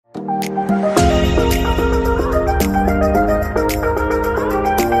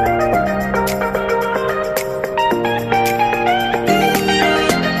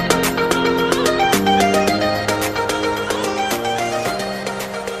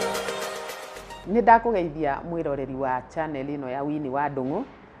Nĩ ndakũgeithia mwĩroreri wa channel ĩno ya Winnie wa Ndung'u.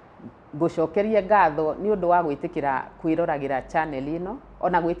 Ngũcokerie ngatho nĩ ũndũ wa gwĩtĩkĩra kwĩroragĩra channel ĩno,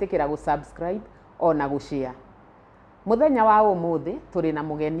 ona gwĩtĩkĩra gũ-subscribe, ona gũ-share. Mũthenya wa ũmũthĩ tũrĩ na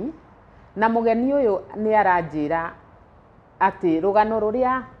mũgeni, na mũgeni ũyũ nĩ aranjĩra atĩ rũgano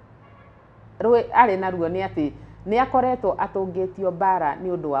rũrĩa arĩ naruo nĩ atĩ nĩ akoretwo atũngĩtio mbara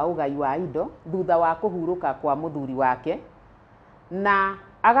nĩ ũndũ wa ũgai wa indo thutha wa kũhurũka kwa mũthuri wake, na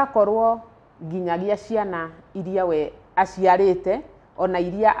agakorwo nginyagia ciana iria we aciarĩte ona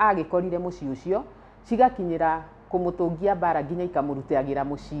iria agĩkorire mũciĩ ũcio cigakinyĩra kũmũtũngia mbara nginya ikamũrutagĩra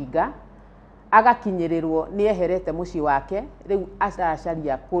mũcinga, agakinyĩrĩrwo nĩ eherete mũciĩ wake, rĩu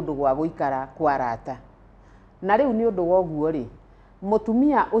aracaria kũndũ gwa gũikara kwa arata. Na rĩu nĩ ũndũ wa ũguo rĩ,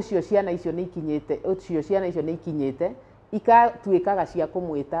 mũtumia ũcio ciana icio nĩ ikinyĩte ikatuĩkaga cia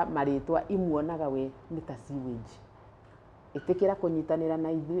kũmwĩta marĩtwa imuonaga we nĩ ta SEWAGE. Ĩtĩkĩra kũnyitanĩra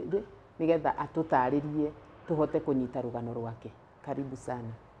na ithuĩ nĩgetha atũtarĩrie tũhote kũnyita rũgano rwake. Karibu sana.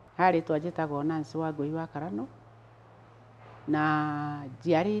 Harĩtwa njĩtagwo Nancy wa Karanu, na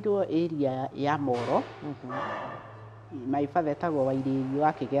njiarĩirwo area ya Moro. My father etagwo Wairĩri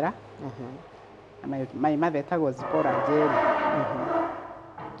wa Kĩgera, my mother etagwo Zipora Njeri.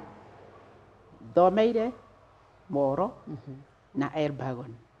 Thomeire Moro na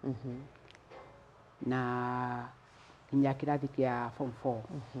Elbagon, na nginya kĩrathi kĩa form 4.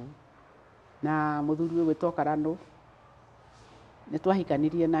 Na mũthuri ũyũ wĩtwo Karanu nĩ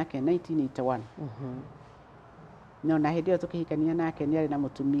twahikanirie nake 1981. No na hĩndĩ ĩyo tũkĩhikania nake nĩ arĩ na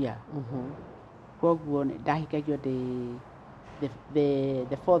mũtumia. Koguo ndahikagio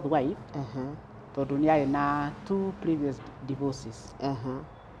the fourth wife, tondũ nĩ arĩ na 2 previous divorces.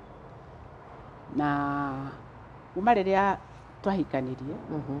 Na kuma rĩrĩa twahikanirie,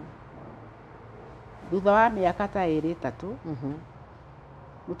 thutha wa mĩaka ta 2-3,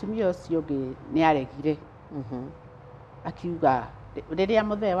 mũtumia ũcio ũngĩ nĩ aregire, akiuga rĩrĩa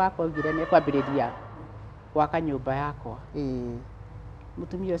mũthee wakwa augire nĩ kwambĩrĩria gwaka nyũmba yakwa,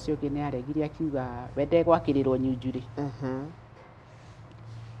 mũtumia ũcio ũngĩ nĩ aregire akiuga we ndegwakĩrĩrwo Nyunjuri,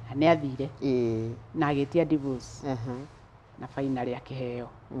 na nĩ athire na agĩtia divorce, na finally akĩheo.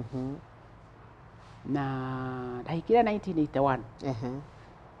 Na ndahikire 1981,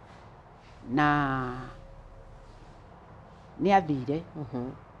 na nĩ athire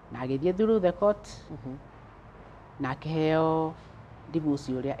na agĩthiĩ through the court, na akĩheo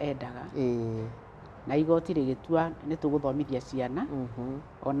divorce ũrĩa endaga, na igoti rĩgĩtua nĩ tũgũthomithia ciana,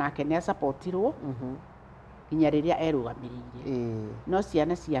 onake nĩ supportirwo nginya rĩrĩa erũgamĩrĩire. No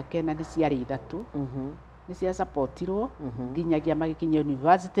ciana ciake na nĩ ciarĩ 3 nĩ cia supportirwo nginyagia magĩkinya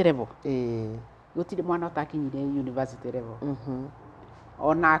university level. Gũtirĩ mwana ũtakinyire university level.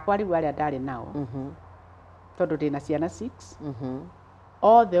 Onakwa rĩu arĩa ndarĩ nao, tondũ ndĩna ciana 6,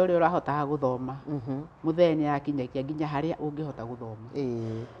 othe ũrĩa ũrahotaga gũthoma, mũthee nĩ arakinyagia nginya harĩa ũngĩhota gũthoma.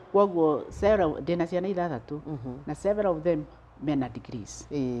 Koguo ndĩna ciana 6, na several of them mena degrees.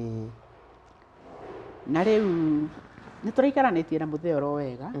 Na rĩu nĩ tũraikaranĩtie na mũthee oro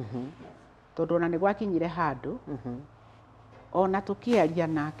wega, tondũ ona nĩ gwakinyire handũ ona tũkĩaria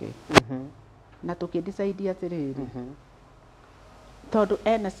nake na tũkĩdecide atĩrĩrĩ, tondũ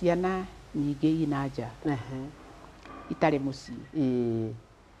ena ciana nyingĩ ina nja itarĩ mũciĩ,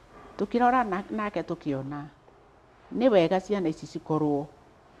 tũkĩrora nake tũkĩona nĩ wega ciana ici cikorwo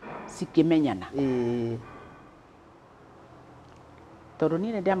cikĩmenyana, tondũ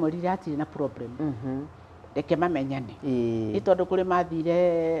niĩ nĩ ndamwĩrire hatirĩ na problem, reke mamenyane. Nĩ tondũ kũrĩ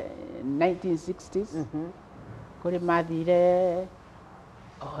mathire 1960s, kũrĩ mathire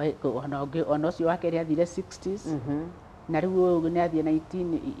ona ũcio wa kerĩ athire 60s, na rĩu ũyũ nĩ athiĩ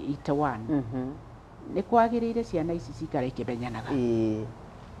 1981. Nĩ kwagĩrĩire ciana ici cikara ikĩmenyanaga,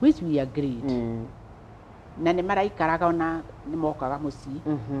 which we agreed. Na nĩ maraikaraga ona nĩ mokaga mũciĩ,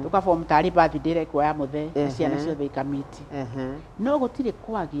 tũkabomu tarĩ birthday rekwo ya mũthee, na ciana ciothe ikamiti. No gũtirĩ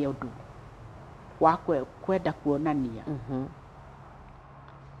kwagĩa ũndũ wa kwenda kuonania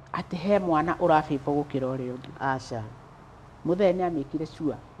atĩ he mwana ũrabĩbwo gũkĩra ũrĩa ũngĩ. Aca. Mũthee nĩ amĩkire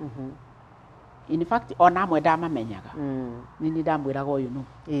sure. In fact ona amwe ndamamenyaga, nĩ ndamwĩraga ũyũ nũ.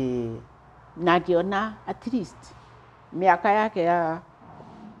 Na ngĩona at least mĩaka yake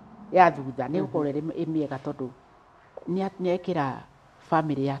ya thutha nĩ gũkorwo ĩ mĩega, tondũ nĩ ekĩra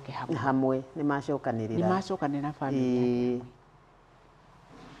family yake hamwe, nĩ macokanĩrĩra family yake.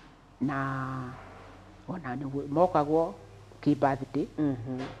 Na ona mokagwo kĩ birthday,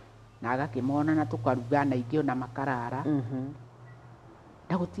 na agakĩmona na tũkaruga na ingĩ ona makarara,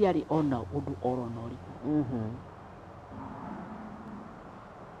 na gũtiarĩ ona ũndũ orona ũrĩkũ.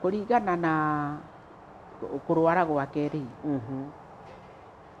 Kũringana na kũrwara gwake rĩ,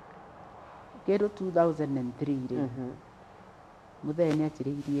 kĩndũ 2003 rĩ mũthee nĩ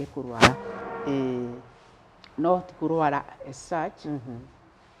anjĩrĩirie kũrwara no ti kũrwara as such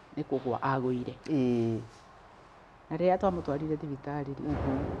nĩ kũgwa agũire na rĩrĩa twamũtwarire thibitarĩ rĩ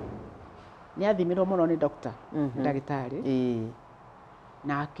nĩ athimirwo mũno nĩ doctor ndagĩtarĩ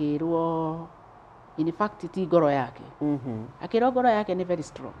na akĩrwo in fact ti ngoro yake akĩrwo ngoro yake nĩ very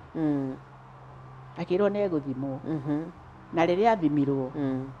strong akĩrwo nĩ egũthimwo na rĩrĩa athimirwo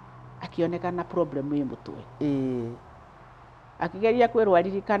akĩonekana problem ĩ mũtwe akĩgeria kwĩrwo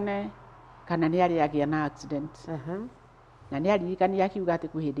aririkane kana nĩ arĩ agĩa na accident na nĩ aririkania akiuga atĩ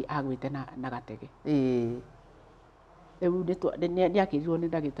kwĩ hĩndĩ agwĩte na gatege rĩu nĩ akĩrirwo nĩ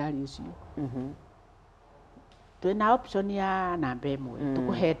ndagĩtarĩ ũcio twĩna option ya namba ĩmwe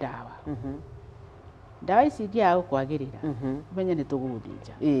tũkũhe ndawa ndawa ici ingĩaga gũkwagĩrĩra ũmenye nĩ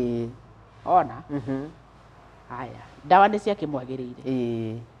tũgũgũthĩnja ona haya ndawa nĩ ciakĩmwagĩrĩire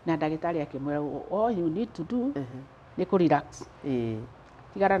na ndagĩtarĩ akĩmwĩra all you need to do nĩ kũ relax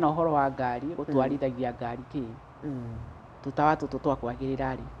tigana na ũhoro wa ngari gũtwarithagia ngari kĩ tũtawa tũtũ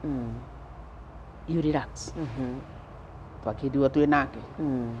twakwagĩrĩra rĩ you relax twakĩndirwo twĩ nake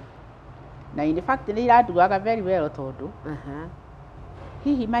na in fact nĩ iranduaga very well tondũ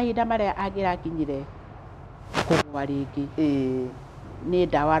hihi mahinda marĩa angĩrakinyire kũgwa rĩngĩ nĩ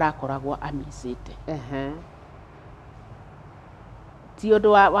ndawa arakoragwo amicĩte ti ũndũ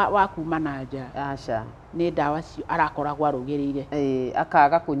wa kuma na nja nĩ ndawa cio arakoragwo arũgĩrĩire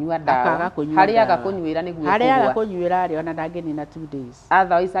akaga kũnyua ndawa harĩa aga kũnyuĩra nĩguo kũgwa harĩa aga kũnyuĩra rĩ ona ndangĩnina 2 days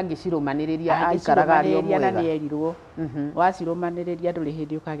otherwise angĩcirũmanĩrĩria aikaraga arĩ o mwega na nĩ erirwo wacirũmanĩrĩria ndũrĩ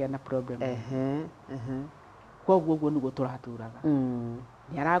hĩndĩ ũkagĩa na problem koguo ũguo nĩguo tũratũraga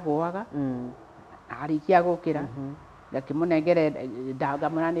nĩ aragũaga arĩkia gũkĩra ngakĩmũnengere ndawa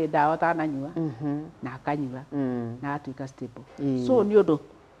ngamwĩra nĩ ndawa ũtananyua na akanyua na atuĩka stable so nĩ ũndũ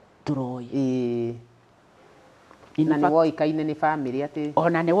tũroĩ na nĩ woĩkaine nĩ family atĩ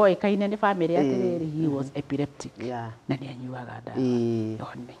ona nĩ woĩkaine nĩ family atĩ he was epileptic na nĩ anyuaga ndawa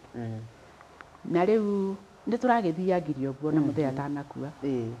one na rĩu nĩ tũragĩthiangirie ũguo na mũthee atanakua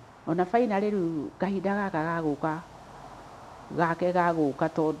ona finally rĩu kahinda gaka gagũka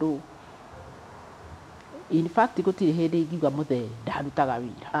tondũ in fact gũtirĩ hĩndĩ ingiuga mũthee ndarutaga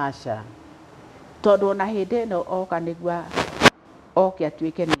wĩra tondũ ona hĩndĩ ĩno oka nĩguo oke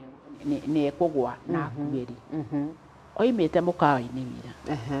atuĩke nĩ ekũgwa na akuĩri oimĩte mũkawa-inĩ wĩra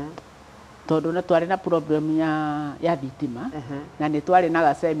tondũ nĩ twarĩ na problem ya thitima na nĩ twarĩ na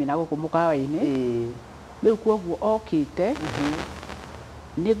gacemina gũkũ mũkawa-inĩ rĩu koguo okĩte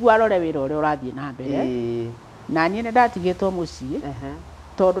nĩguo arore wĩra ũrĩa ũrathiĩ na mbere na niĩ nĩ ndatigĩtwo mũciĩ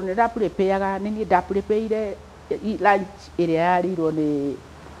tondũ nĩ ndaprepare nĩ niĩ ndaprepare lunch ĩrĩa yarĩirwo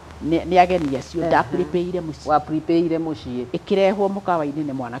nĩ ageni acio ndaprepare mũciĩ waprepare mũciĩ ĩkĩrehwo mũkawa-inĩ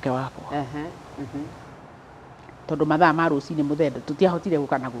nĩ mwanake wakwa tondũ mathaa ma rũcinĩ mũthee tũtiahotire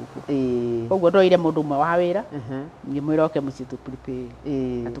gũka na gũkũ koguo ndoire mũndũ ũmwe wa wĩra ngĩmwĩra oke mũciĩ tũprepare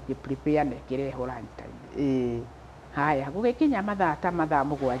na tũkĩprepare na ĩkĩrehwo lunch time haya gũgĩkinya mathaa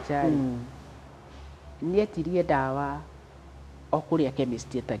mũgwanja nĩ etirie ndawa o kũrĩa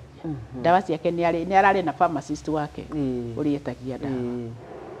chemist etagia ndawa ciake nĩ ararĩ na pharmacist wake ũrĩa etagia ndawa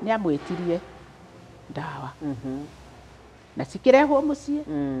nĩ amwĩtirie ndawa na cikĩrehwo mũciĩ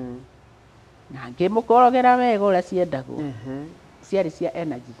na ngĩmũkorogera wega ũrĩa ciendagwo ciarĩ cia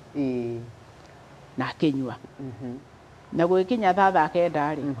energy na akĩnyua na gũgĩkinya thaa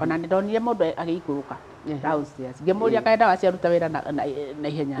kenda rĩ ona nĩ ndonire mũndũ agĩikũrũka downstairs ngĩmũria kaĩ ndawa ciaruta wĩra na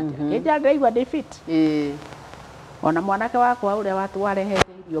ihenya atĩa hĩndĩ ndĩraigua ndĩ fit ona mwanake wakwa ũrĩa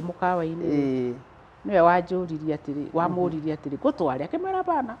watwarehete irio mũkawa-inĩ nĩwe wanjũririe atĩrĩ wamũririe atĩrĩ gũtware akĩmwĩra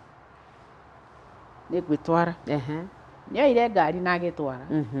bana nĩ ngwĩtwara nĩoire ngari na agĩtwara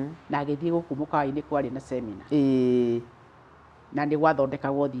na agĩthiĩ gũkũ mũkawa-inĩ kwarĩ na seminar na nĩ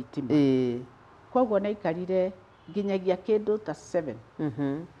gwathondekagwo thitima koguo naikarire nginyagia kĩndũ ta 7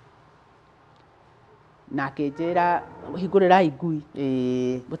 na akĩnjĩra hingũrĩrai ngui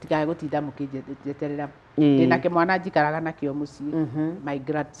mũtikae gũtinda mũkĩnjeterera ndĩna kĩmwana njikaraga nakĩo mũciĩ my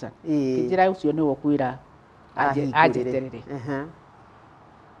grandson akĩnjĩra ũcio nĩwe ũkwĩra anjeterere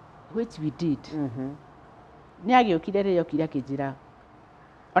which we did nĩ agĩũkire rĩrĩa okire akĩnjĩra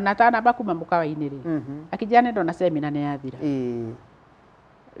ona atanamba kuma mũkawa-inĩ rĩ akĩnjĩra nĩ ndona seminar nĩ yathira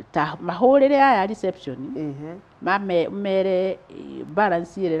ta mahũrĩre aya reception mamere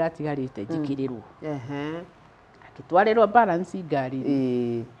balance ĩrĩa ĩratigarĩte njĩkĩrĩrwo akĩtwarĩrwo balance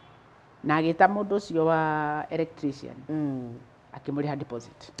ngari na agĩta mũndũ ũcio wa electrician akĩmũrĩha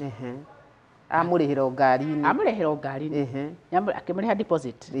deposit amũrĩhĩra ngari-inĩ akĩmũrĩha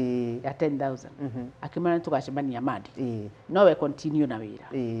deposit ya 10,000 akĩmwĩra nĩ tũgacemania Monday nowe continue na wĩra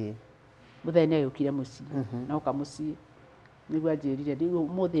muthenya yukire mucii noka mucii nigua njirire riu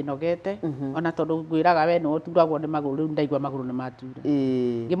muthi nogete ona tondu ngwiraga we no turagwo ni maguru riu ndaigua maguru ni mature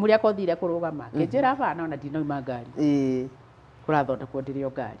ngimuria ko thire kurugama kinjira bana ona ndinoima ngari kurathondekwo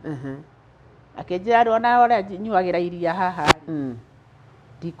ndirio ngari akinjira rona ora nyuagira iria haha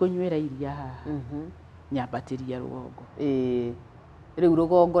ndikunywira iria haha nyambatiria rugongo riu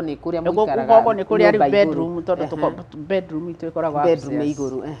rugongo ni kuria muikaraga rugongo ni kuria riu bedroom tondu bedroom itu ikoragwa bedroom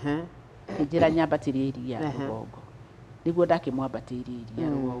iguru akinjira nyambatiria iria rugongo niguo ndakimwambatiria iria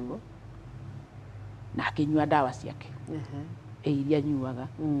rugongo na akinyua ndawa ciake iria nyuaga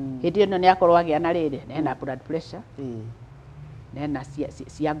hindi ino ni akorwo agia na riri nena blood pressure nena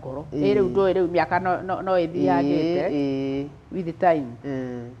cia ngoro riu ndui riu miaka no ithiagite with the time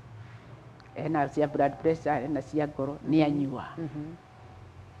ena cia blood pressure ena cia ngoro ni anyua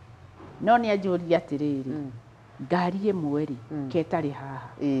no ni anjuria atiriri ngari imwe ri ketari haha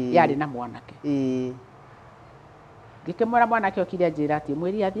yari na mwanake ngikimwira mwanake okire njira ati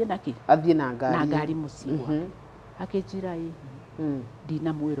mwiri athie naki athie na ngari muciwa akinjira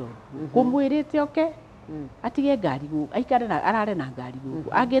ndina mwiro kumwirite oke atige ngari guku aikare na arare na ngari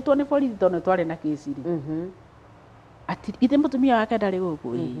guku angitwo ni borithi tondu twari na kesi ri ati ithe mutumia wake ndari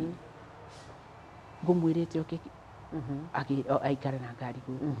guku ngumwirite oke aikare na ngari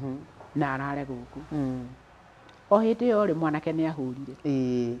guku na arare guku o hindi yo ri mwanake ni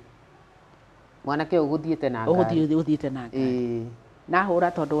ahûrire mwanake uguthiete na ngari uthiete na ngari na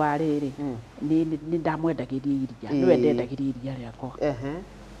hura tondu wa riri ni ndamwendagiria iria niwe ndendagiria iria riakwa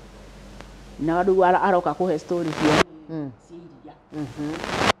na riu aroka kuhe story cia iria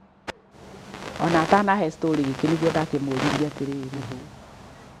ona atanahe story giki niguo ndakimuririe atiriri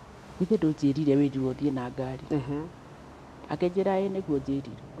ithe ndunjirire winjuo thie na ngari akinjira niguo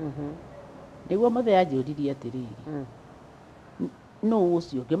njirire niguo muthe anjuririe atiriri no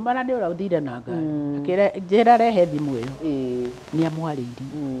ucio ngimara ni urathire na ngari akira njira rehe thimu iyo ni amwariri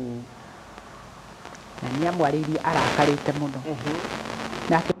na ni amwariri arakarite muno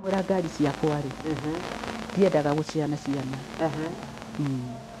na akimwira ngari ciakwa ri ndiendaga guciana ciana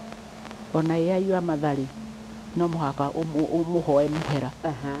ona yayu amathari no muhaka umuhoe muhera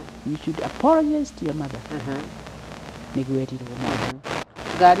you should apologize to your mother niguerirwo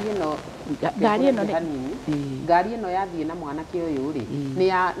ngari ino yathie na mwanake uyu ri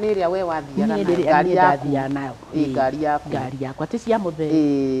ni ria we wathiaga nayo ngari yakwa ti cia muthe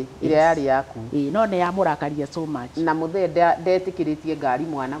iria yari yaku no ni yamurakaria so much na muthe ndetikiritie ngari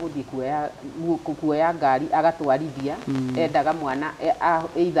mwana guthie kuoya ngari agatwarithia endaga mwana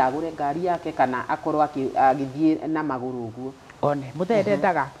either agure ngari yake kana akorwo agithie na maguru uguo one muthe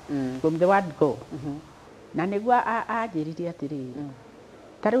ndendaga from the word go na niguo anjiririe atiriri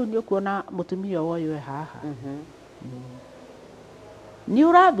tariu ni ukuona mutumia woyo haha ni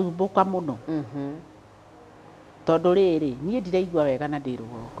urathumbuka muno tondu riri nie ndiraigua wega na ndi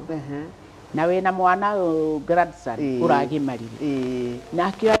rugongo na wina mwana grandson uragimarire na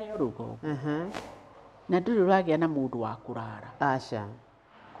akioya rugongo na nduri uragia na mundu wa kurara aca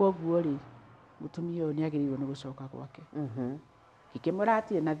koguo ri mutumia uyu ni agirirwo ni gucoka gwake ikimwira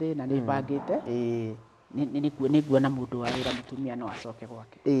atie na thina ni bangite niguona mundu wa wira mutumia no acoke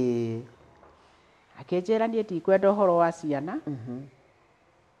gwake akinjira nie ndikwenda uhoro wa ciana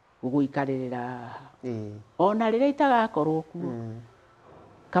guguikaririra ona riria itagakorwo kuo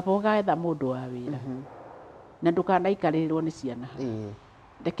kaba ugaetha mundu wa wira na ndukanaikarirwo ni ciana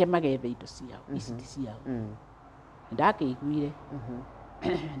ndeke magethe indo ciao ici ti ciao ndakiguire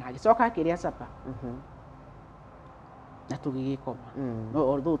na agicoka akiria capa na tugigikoma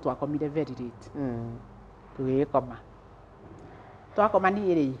although twakomire very late tugigikoma twakoma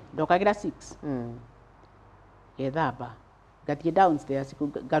ni ri ndokagira 6 gethamba ngathie downstairs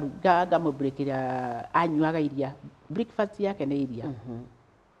ngamubreakira anyuaga iria breakfast yake ni iria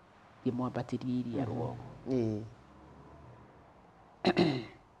ngimwambatiria iria rugongo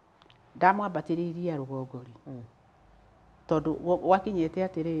ndamwambatiria iria rugongo ri tondu wakinyete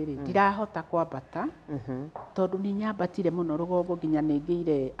atiriri ndirahota kwambata tondu ni nyambatire muno rugongo nginya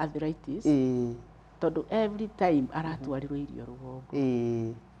ningiire arthritis tondu every time aratwarirwo irio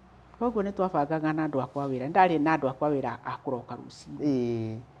rugongo koguo ni twabangaga na andu akwa wira ndari na andu akwa wira akuroka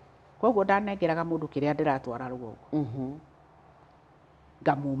rucini koguo ndanengeraga mundu kiria ndiratwara rugongo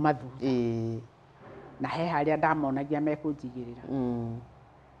ngamuma thutha na he haria ndamonagia mekunjigirira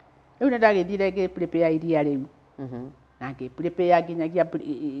riu ni ndagithire ngi prepare iria riu na ngi prepare nginyagia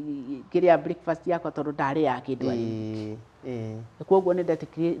kiria breakfast yakwa tondu ndari ya kindu ari koguo ni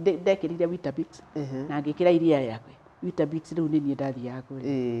ndekirire Weetabix na ngikira iria yakwe Weetabix riu ni nie ndathiaga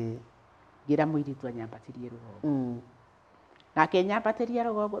kuri ngira muiritu anyambatirie rugongo nake nyambatiria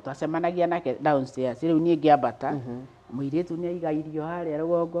rũgongo twacemanagia nake downstairs rĩu niĩ ngĩambata mũirĩtu nĩ aiga irio harĩa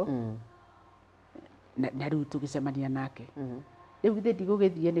rũgongo na rĩu tũgĩcemania nake rĩu ithe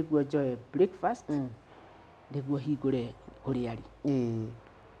ndigũgĩthiĩ nĩguo njoe breakfast nĩguo hingũre kũrĩa ari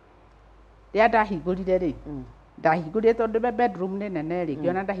rĩrĩa ndahingũrire rĩ ndahingũrire tondũ bedroom nĩ nene rĩ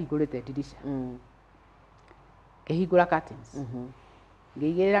ngĩona ndahingũrĩte ndirisha ngĩhingũra curtains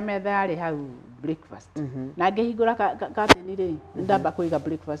ngĩigĩrĩra metha yarĩ hau breakfast na ngĩhingũra curtain rĩ ndamba kũiga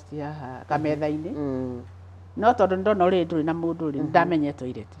breakfast haha kametha-inĩ no tondũ ndona ũrĩa ndũrĩ na mũndũ rĩ ndamenye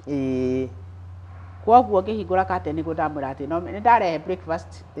toilet kwoguo ngĩhingũra curtain nĩguo ndamwĩra atĩ nĩ ndarehe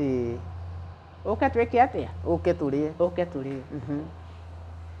breakfast ũke twĩke atĩa ũke tũrĩe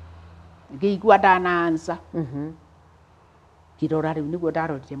ngĩigua ndana-ansa ngĩrora rĩu nĩguo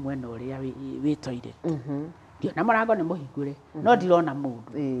ndarorire mwena ũrĩa wĩ toilet ngĩona mũrango nĩ mũhingũre no ndirona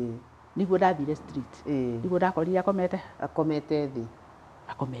mũndũ nĩguo ndathire street nĩguo ndakorire akomete thĩ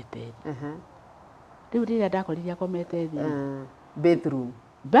rĩu rĩrĩa ndakorire akomete thĩ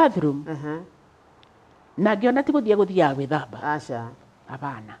bathroom na ngĩona ti gũthiaga gwĩthamba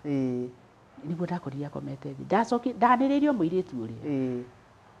abana nĩguo ndakorire akomete thĩ ndanĩrĩirio mũirĩtu ũrĩa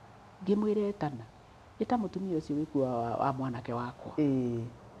ngĩmwĩra etana ĩta mũtumia ũcio wĩkuo wa mwanake wakwa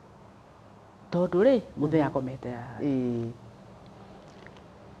tondũ rĩ mũthee akomete haha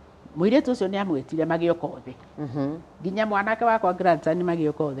mũirĩtu ũcio nĩ amwĩtire magĩoka othe nginya mwanake wakwa grandson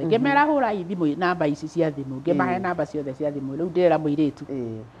magĩoka othe ngĩmera hũrai thimũ namba ici cia thimũ ngĩmahe namba ciothe cia thimũ rĩu ndĩrera mũirĩtu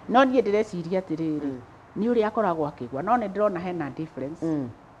no niĩ ndĩreciria atĩrĩrĩ nĩ ũrĩa akoragwo akĩgwa no nĩ ndĩrona hena difference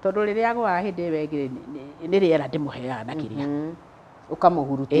tondũ rĩrĩa agwa hĩndĩ ĩyo ĩngĩ nĩ rĩera ndĩmũheaga na kĩrĩa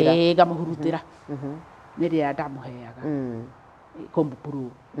ngamũhurutĩra nĩ rĩera ndamũheaga kũmũprove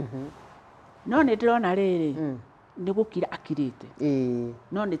no nĩ ndĩrona rĩrĩ nĩ gũkira akirĩte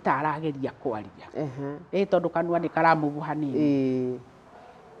no nĩ ta arageria kwaria tondũ kanua nĩ karamũgu hanini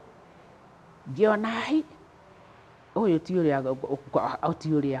ngĩona ũyũ ti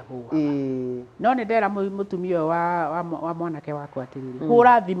ũrĩa agũa no nĩ ndera mũtumia ũyũ wa mwanake wakwa atĩrĩrĩ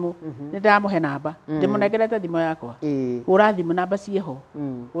hũra thimũ nĩ ndĩramũhe namba ndĩmũnengerete thimũ yakwa hũra thimũ namba ciĩho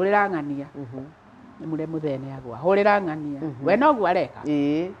hũrĩra ng'ania mũre mũthee nĩ agũa hũrĩra ng'ania we noguo areka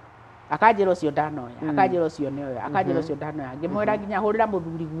akanjĩra ũcio ndanoya akanjĩra ũcio nĩoya akanjĩra ũcio ndanoya ngĩmwĩra nginya hũrĩra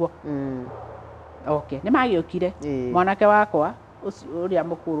mũthuri guo nĩ magĩũkire mwanake wakwa ũrĩa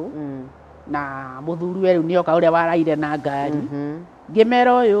mũkũrũ na mũthuri we rĩu nĩoka ũrĩa waraire na ngari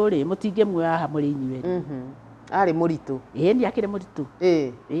ngĩmera ũyũ rĩ mũtingĩmuoya haha mũrĩ inyuerĩ arĩ mũritũ nĩ akĩrĩ mũritũ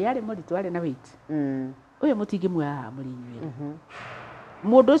arĩ mũritũ arĩ na weight ũyũ mũtingĩmuoya haha mũrĩ inyuerĩ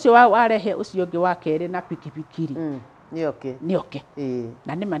mũndũ ũcio warehe ũcio ũngĩ wa kerĩ na pikipikiri nĩoke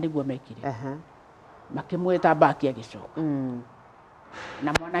na nĩma nĩguo mekire makĩmwĩta mbaki agĩcoka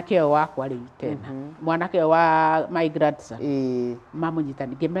na mwanake ũyũ wakwa rĩu tena mwanake ũyũ wa my grandson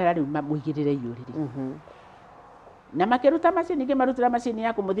mamũnyitani ngĩmera rĩu mũigĩrĩre iũrĩrĩ na makĩruta macini ngĩmarutĩra macini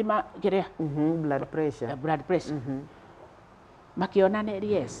ya kũmũthima kĩrĩa blood pressure makĩona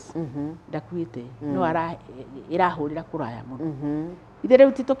nĩ ndakuĩte no ĩrahũrĩra kũraya mũno ithe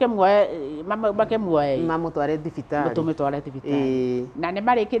rĩu ti tũkĩmuoye makĩmuoye mamũtware thibitarĩ na nĩ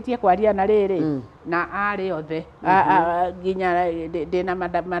marĩkĩtie kwaria na rĩrĩ na arĩ othe nginya ndĩna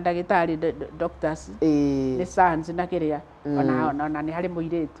mandagĩtarĩ doctors nĩ sons na kĩrĩa ona nĩ harĩ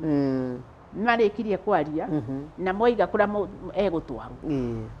mũirĩtu nĩ marĩkirie kwaria na moiga kũrĩa egũtwarwo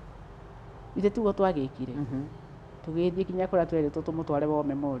ithe tiguo twagĩkire tũgĩthiĩ kinya kũrĩa twerĩtwo tũmũtware wo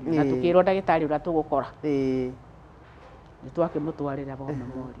memorial na tũkĩrwo ndagĩtarĩ ũrĩa tũgũkora nĩ twakĩmũtwarĩra wo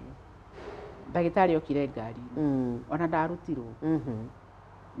memorial ndagĩtarĩ okire ngari-inĩ ona ndarutirwo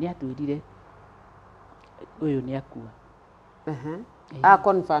nĩ atwĩrire ũyũ nĩ akua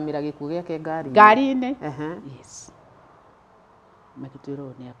confirmira gĩkuũ gĩake ngari-inĩ magĩtwĩra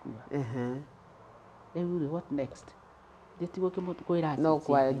ũyũ nĩ akua rĩu rĩ what next no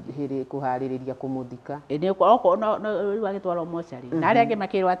kũharĩrĩria kũmũthika rĩu agĩtwarwo mocarĩ na arĩa angĩ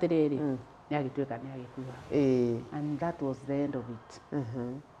makĩrwo atĩrĩrĩ nĩ agĩtuĩka nĩ agĩkua and that was the end of it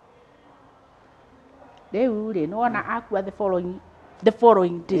rĩu rĩ nĩwona akua the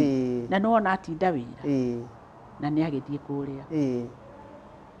following day na nĩwona atinda wĩra na nĩ agĩthiĩ kũrĩa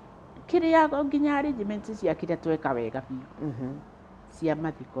kĩrĩa nginya arrangement ciakire tweka wega biũ cia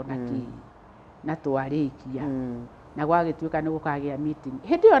mathiko na kĩ na twarĩkia na gwagĩtuĩka nĩ gũkagĩa meeting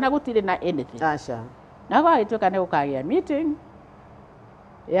hĩndĩ ĩyo na gũtirĩ na anything na gwagĩtuĩka nĩ gũkagĩa meeting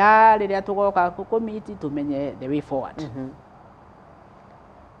ya rĩrĩa tũgoka kũmiti tũmenye the way forward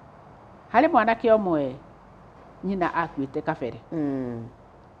harĩ mwanake ũmwe nyina akuĩte kabere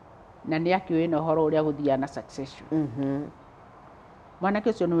na nĩ akĩũĩ na ũhoro ũrĩa gũthiaga na succession mwanake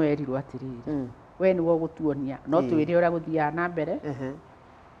ũcio nĩ werirwo atĩrĩrĩ we nĩwe ũgũtuonia no twĩre ũrĩa gũthiaga na mbere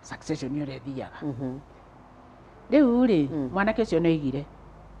succession ũrĩa ĩthiaga rĩu rĩ mwanake ũcio nĩoigire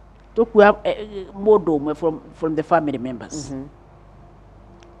tũkuoya mũndũ ũmwe from the family members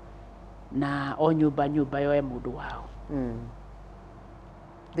na o nyũmba yoe mũndũ wao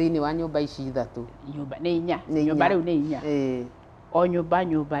thĩinĩ wa nyũmba ici ithatũ nyũmba nĩ inya nyũmba rĩu nĩ inya o nyũmba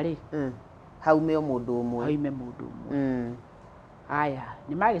rĩ haume o mũndũ ũmwe haume mũndũ ũmwe haya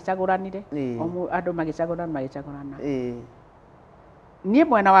nĩ magĩcagũranire andũ magĩcagũrana niĩ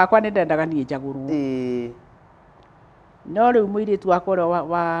mwena wakwa nĩ ndendaga niĩ njagũrwo no rĩu mũirĩtu wakwa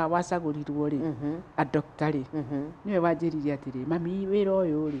ũrĩa wacagũrirwo rĩ adokta rĩ nĩwe wanjĩrire atĩrĩ mami wĩra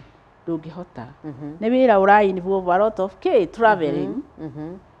ũyũ rĩ ndũngĩhota nĩ wĩra ũra involve a lot of traveling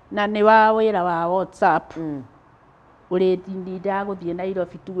na nĩ wa wĩra wa WhatsApp ũrĩtinda gũthiĩ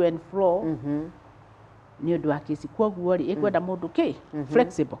Nairobi to and fro nĩ ũndũ wa kĩci kwoguo rĩ ĩkwenda mũndũ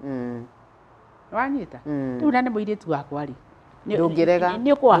flexible wanyita rĩu na nĩ mũirĩtu wakwa rĩ ndũngĩrega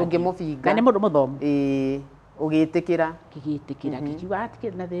ndũngĩmũbinga na nĩ mũndũ mũthomu ũgĩtĩkĩra kiuga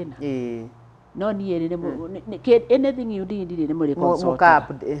atikĩrĩ na thĩna no niĩ anything you need nĩ mũrĩ consult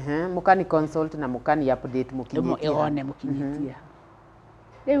mũkani consult na mũkani update mũkinyĩtie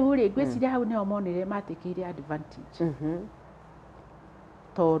rĩu rĩ ngwĩciria hau nĩo monire matĩkĩire advantage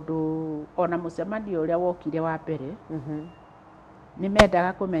tondũ ona mũcemanio ũrĩa wokire wa mbere nĩ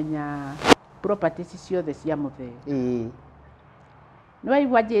mendaga kũmenya properties ciothe cia mũthee nĩ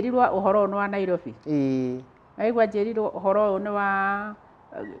waigua njĩrirwo ũhoro ũyũ nĩ wa Nairobi waigua njĩrirwo ũhoro ũyũ nĩ wa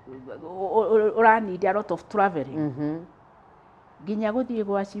ũranindi a lot of traveling nginya gũthiĩ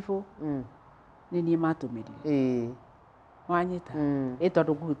gwa cibũ nĩ niĩ matũmĩrire wanyita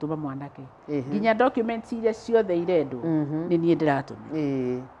tondũ ngũgĩtũma mwanake nginya documents iria ciothe irendwo nĩ niĩ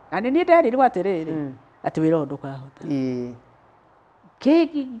ndĩratũmĩra na nĩ niĩ nderirwo atĩrĩrĩ atĩ wĩra ũyũ ndũkahota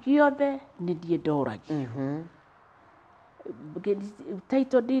kĩgi gĩothe nĩ niĩ ndoragio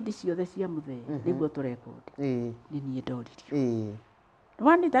title deed ciothe cia mũthee nĩguo tũrekondi nĩ niĩ ndoririo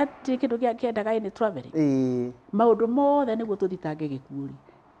wanyita kĩndũ kĩendaga nĩ traveling maũndũ mothe nĩguo tũthitange gĩkuũ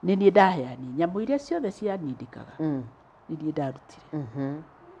nĩ niĩ ndaheani nyamũ iria ciothe cianindĩkaga nĩ niĩ ndarutire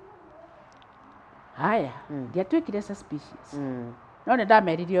haya ndiatuĩkire suspicious no nĩ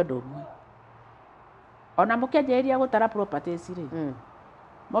ndameririe ũndũ ũmwe ona mũkĩanjĩrĩria gũtara properties rĩ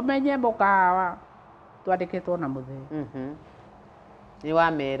mũmenye mũkawa twandĩkĩtwo na mũthee nĩ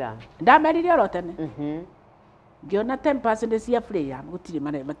wamera ndameririe oro tene ngĩona 10% cia free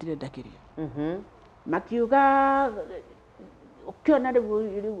matirenda kĩrĩa makiuga ũkĩona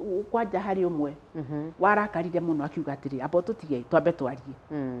rĩu kwanja harĩ ũmwe warakarire mũno akiuga atĩrĩ amba tũtige twambe twarie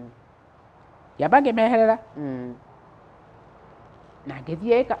ngĩamba ngĩmeherera na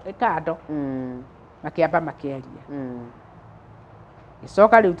ngĩthiĩ kando makĩamba makĩaria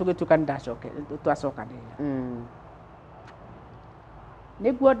gĩcoka rĩu tũgĩtuĩka twacokanĩrĩra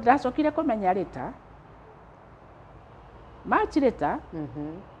nĩguo ndacokire kũmenya rĩta March rĩta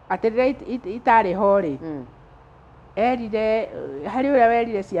atĩ rĩrĩa itarĩ ho rĩ erire harĩ ũrĩa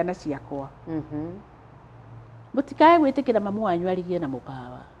werire ciana ciakwa mũtikae gwĩtĩkĩra mamu wanyu arigie na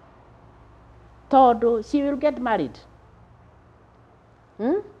mũkawa tondũ she will get married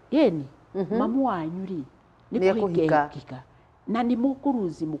yeni mamu wanyu rĩ nĩ kũhika na nĩ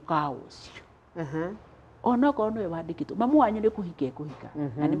mũkũruzi mũkawa ũcio ona okorwo nĩwe wandĩkĩtwo mamu wanyu nĩ kũhika ekũhika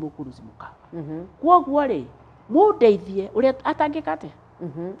na nĩ mũkũruzi mũkawa kwoguo rĩ mũndeithie ũrĩa atangĩka atĩa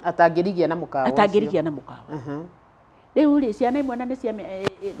atangĩrigia na mũkawa rĩu rĩ ciana imwe na nĩ cia 20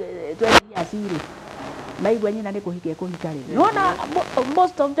 years rĩ maigua nyina nĩ kũhika ekũhika rĩ nona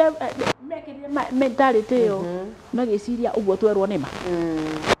most of them mekĩrire mentality ĩyo magĩciria ũguo twerwo nĩma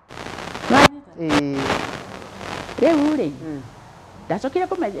rĩu rĩ ndacokire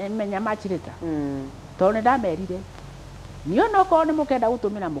kũmenya March rĩta tondũ nĩ ndamerire niĩ ona okorwo nĩ mũkenda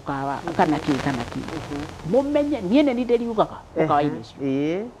gũtũmĩra mũkawa kana kĩ mũmenye niĩ nĩ ndĩriugaga mũkawa-inĩ ũcio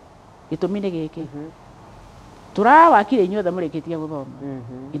gĩtũmi nĩ gĩkĩ tũrawakire inyuothe mũrĩkĩtie gũthoma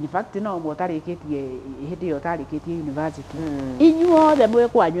in fact no ũmwe ũtarĩkĩtie hĩndĩ ĩyo ũtarĩkĩtie university inyuothe mwĩ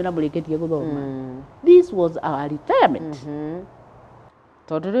kwanyu na mũrĩkĩtie gũthoma this was our retirement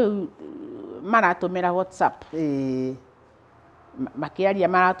tondũ rĩu maratũmĩra WhatsApp makĩaria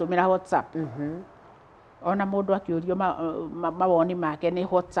maratũmĩra WhatsApp ona mũndũ akĩũrio mawoni make nĩ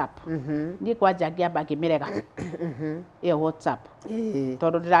WhatsApp niĩ kwanja ngĩamba ngĩmĩrega ĩyo WhatsApp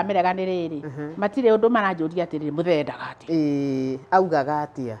tondũ ndĩramĩrega nĩ rĩrĩ matirĩ ũndũ maranjũria atĩrĩrĩ mũthee endaga atĩa augaga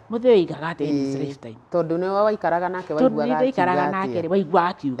atĩa mũthee oigaga atĩa in his lifetime tondũ nĩwe waikaraga nake waiguaga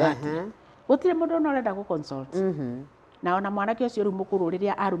akiuga atĩa gũtirĩ mũndũ ona ũrenda gũ consult na ona mwanake ũcio rĩu mũkũrũ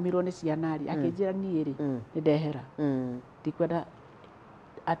rĩrĩa arũmirwo nĩ ciana rĩ akĩnjĩra niĩ rĩ nĩ ndehera ndikwenda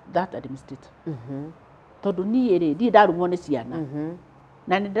at that administrator tondu niä rä ndirä ndarumwo nä ciana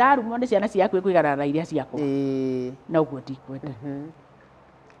na nä ndarumwo nä ciana ciaku kwigana na iria ciakwa na uguo ndikwenda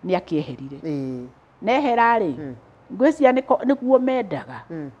nä akieherire nehera rä ngwĩciria nĩguo mendaga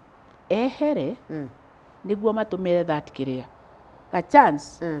ehere nĩguo matũmĩre that kĩrĩa ka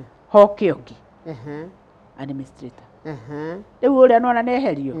chance hoke ũngĩ administrator rĩu ũrĩa nona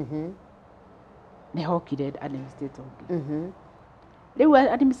neherio nĩ hokire administrator ũngĩ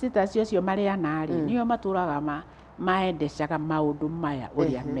rĩu administrators acio marĩ ana rĩ nĩo matũraga maendecaga maũndũ maya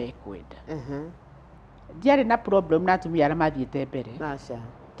ũrĩa mekwenda ndiarĩ na problem na atumia arĩa mathiĩte mbere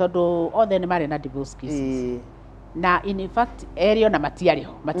tondũ othe nĩ marĩ na divorce cases na in fact erio na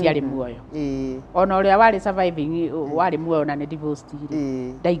matiarĩ muoyo ona ũrĩa warĩ surviving warĩ muoyo na nĩ divorced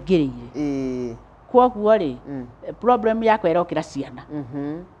rĩ ndaingĩrĩire kwoguo rĩ problem yakwa ĩrokĩra ciana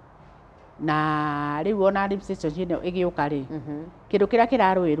na rĩu ona administration ĩno ĩgĩũka rĩ kĩndũ kĩrĩa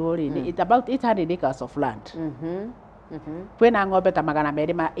kĩrarũĩrwo rĩ it's about 800 acres of land kwĩna ng'ombe ta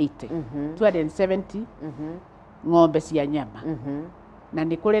 280 270 ng'ombe cia nyama na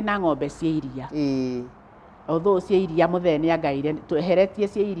nĩ kũrĩ na ng'ombe cia iria although cia iria mũthee nĩ angaire tweheretie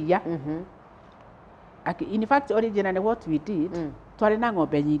cia iria in fact originally what we did twarĩ na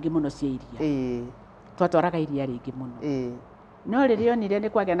ng'ombe nyingĩ mũno cia iria twatwaraga iria rĩingĩ mũno no rĩrĩa onire nĩ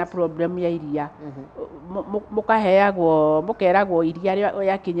kwagĩa na problem ya iria mũkeragwo iria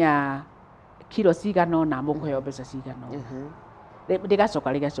yakinya kilo cigana ũna mũkũheo mbeca cigana ũna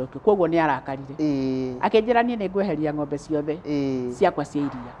rĩgacokio kwoguo nĩ arakarire akĩnjĩra niĩ nĩ ngweheria ng'ombe ciothe ciakwa cia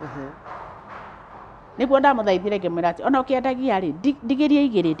iria nĩguo ndamũthaithire ngĩmwĩra atĩ ona ũkĩendagia rĩ ndigĩrie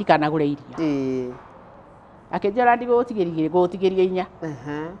 2 ndikanagũre iria akĩnjĩra ngũgũtigĩria 4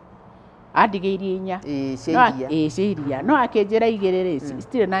 andigĩirie 4 cia iria no akĩnjĩra 2 rĩ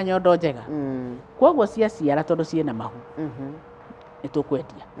citirĩ na nyondo njega kwoguo ciaciara tondũ ciĩna mahu nĩ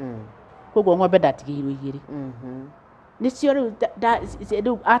tũkwendia kwoguo ng'ombe ndatigĩirwo 2 nĩcio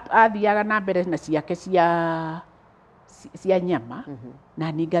rĩu athiaga na mbere na ciake cia nyama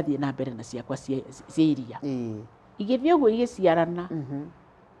na nĩ ngathiĩ na mbere na ciakwa cia iria igĩthiĩ ũguo igĩciarana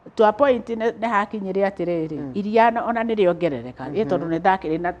to a point nĩ hakinyire atĩrĩrĩ iria ona nĩ rĩongerereka tondũ nĩ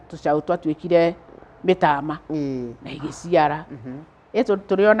ndakĩrĩ na tũcaũ twatuĩkire mĩtama na igĩciara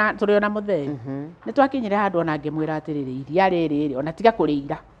tũrĩ ona mũthee nĩ twakinyire handũ ona ngĩmwĩra atĩrĩrĩ iria rĩrĩ ona tiga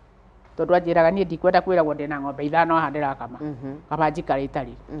kũrĩira tondũ anjĩraga niĩ ndikwenda kwĩragwo ndĩna ng'ombe 5 haha ndĩrakama kaba njikarĩ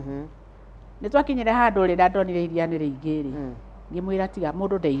itarĩ nĩ twakinyire handũ rĩrĩa ndonire iria nĩ rĩingĩ rĩ ngĩmwĩra tiga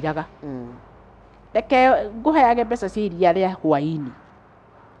mũndũ ndeiraga reke ngũheage mbeca cia iria rĩa hwainĩ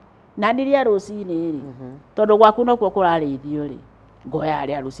na nĩ rĩa rũcinĩ rĩ tondũ gwaku nokuo kũrarĩithio rĩ ngoya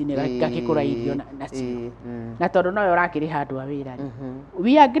rĩa rũcinĩ gakĩkũra irio nacio na tondũ nowe ũrakĩrĩ handũ a wĩra rĩ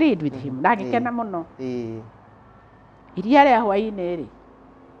we agreed with him na agĩkena mũno iria rĩa hwainĩ rĩ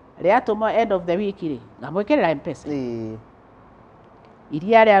rĩatũmwo end of the week rĩ ngamwĩkĩrĩra mpesa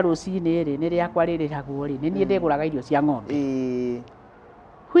iria rĩa rũcinĩ rĩ nĩ rĩakwa rĩrĩhagwo rĩ nĩ niĩ ndĩgũraga irio cia ng'ombe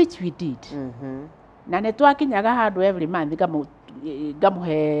which we did na nĩ twakinyaga handũ every month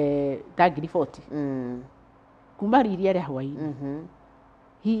ngamũhe ta 40 kuma iria rĩa hwainĩ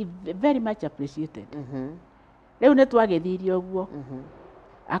he very much appreciated rĩu nĩ twagĩthirie ũguo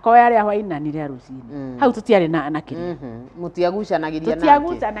akoya rĩa hwainĩ na nĩ rĩa rũcinĩ hau tũtiarĩ na kĩrĩa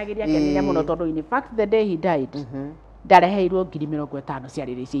tũtiagucanagĩria kenire mũno tondũ in fact the day he died ndareheirwo 50,000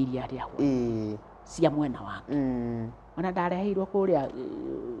 ciarĩ cia iria rĩa hwainĩ cia mwena wake ona ndareheirwo kũrĩa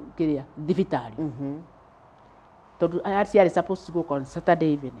kĩrĩa thibitarĩ tondũ ciarĩ supposed to go on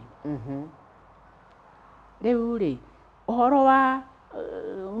Saturday evening rĩu rĩ ũhoro wa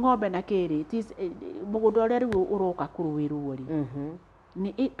ng'ombe na kĩrĩ mũgũnda ũrĩa rĩu ũroka kũrũĩrwo rĩ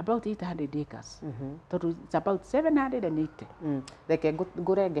ni about 800 acres tondũ it's about 780 reke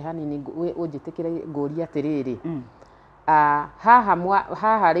ngũrenge hanini ũnjĩtĩkĩre ngũria atĩrĩrĩ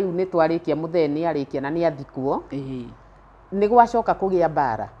haha rĩu nĩ twarĩkia mũthee nĩ arĩkia na nĩ athikwo nĩ gwacoka kũgĩa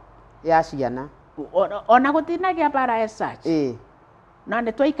mbara ya ciana ona gũtinagĩa mbara as such na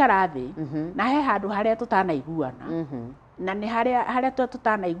nĩ twaikara thĩ na he handũ harĩa tũtanaiguana na nĩ harĩa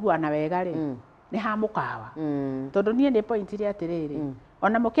tũtanaiguana wega rĩ nĩ ha mũkawa tondũ niĩ nĩ point ire atĩrĩrĩ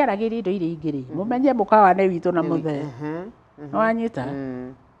ona mũkĩaragĩria indo iria ingĩ rĩ mũmenye mũkawa nĩ witũ na mũthee wanyita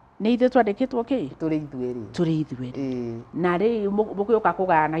nĩ ithuĩ twandĩkĩtwo kĩ tũrĩ ithuĩ na rĩu mũgĩũka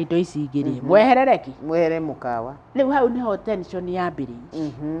kũgayana indo ici ingĩ rĩ mwehere mũkawa rĩu hau nĩho tension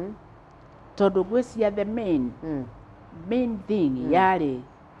yambĩrĩirie tondũ ngwĩcia the main thing yarĩ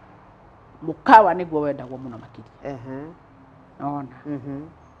mũkawa nĩguo wendagwo mũno makĩria ona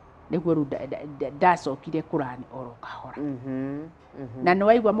nĩguo rĩu ndacokire kũrani oro kahora na nĩ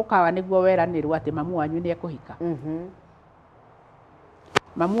waigua mũkawa nĩguo weranĩrwo atĩ mamu wanyu nĩ ekũhika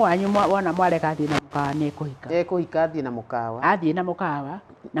mamu wanyu wona mwareka athie na mukawa ni ekuhika ekuhika athie na mukawa athie na mukawa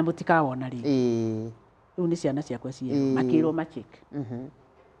na mutikawona ri riu ni ciana ciakwa cierwo makirwo machik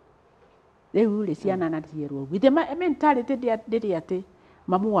riu ri ciana na cierwo githe mentality ndiri ati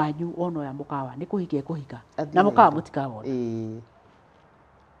mamu wanyu ona ya mukawa ni kuhika ekuhika na mukawa mutikawona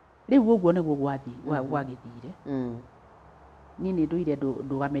riu uguo niguo gwagithire ni nduire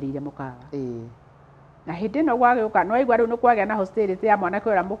ndugamirire mukawa na hindi no gwagiuka no igwa riu no kwagea na hostility ya mwanake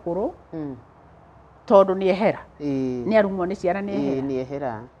ura mukuru tondu ni ehera ni arumwo ni ciana ni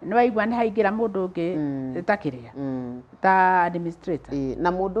ehera no igwa ni haingira mundu ungi takiria ta administrator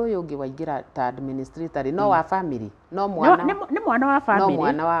na mundu uyu ungi waingira ta administrator no wa family no mwana ni mwana wa family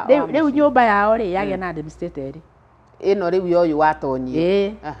riu nyumba yao ri yagea na administrator ri ino riu yoyu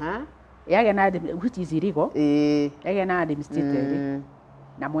watonyie yagea na which is illegal yagea na administrator ri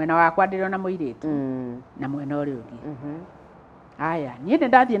na mwena wakwa ndirona muiritu na mwena uri ungi aya ni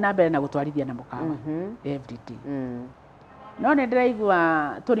ndathie na mbere na gutwarithia na mukawa every day no ni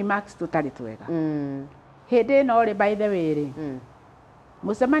ndiraigua turi max tutari twega hindi no ri by the way ri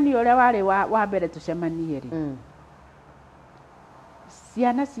mucemani uria wari wa mbere tucemanie ri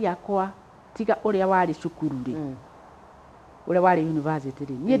ciana ciakwa tiga uria wari cukuru ri uria wari university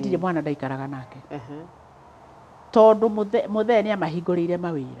ri ni ndire mwana ndaikaraga nake tondu muthe ni amahingurire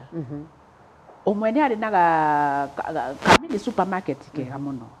mawira umwe ni ari na kamini supermarket kega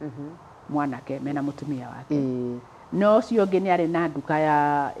muno Mwanake mena mutumia wake no cio ngi ni ari na nduka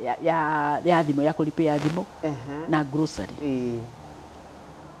ya thimo ya kulipia thimo na grocery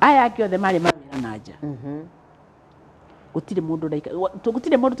aya kiothe mari mawira nanja gutire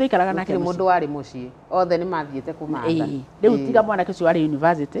mundu tuikaraga nake mundu wari mucii othe ni mathiete kumanda riu tiga mwanake cio ari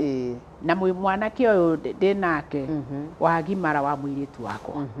university na mwanake uyu ndinake wagimara wa muiritu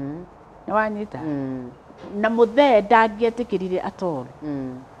wakwa ni wanyita na muthe ndangietikirire atoro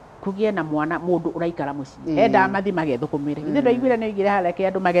kugie na mwana mundu uraikara mucii enda mathi magethukumire ithe ndoigwire ni igire hareke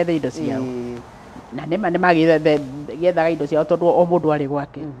andu magethe indo ciao na nema ni magethaga indo ciao tondu o mundu ari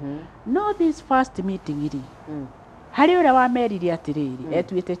gwake no this first meeting iri hari uria wamerire atiriri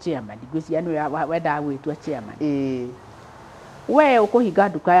etuite chairman ngwiciani wenda gwitua chairman we ukuhinga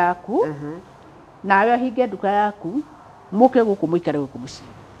nduka yaku nawe hinge nduka yaku muke guku muikare guku mucii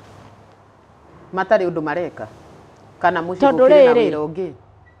matari undu mareka kana mucii gukire na wira ungi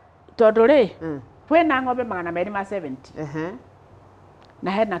tondu ri kwina ng'ombe 270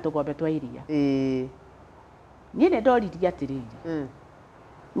 na hena tugombe twa iria ni ndoririe atiriri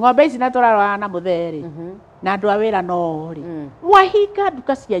ng'ombe ici na turarora na mutheri na andu a wira no ri mwahinga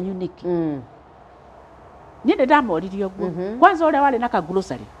nduka cia uniki ni ndamoririe uguo kwanza uria wari na ka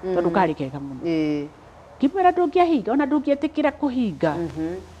grocery tondu kari kega muno kimwira ndungiahinga ona ndungietikira kuhinga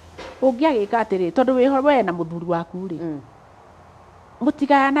ungiagika atiri tondu we na muthuri waku ri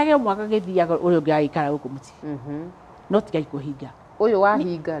mutigayanage mwaka githiaga uria ungiagikara guku mucii no tigai kuhinga uyu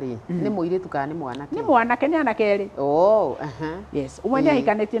wahinga ri ni muiritu kana ni mwanake ni mwanake ni anake ri yes umwe ni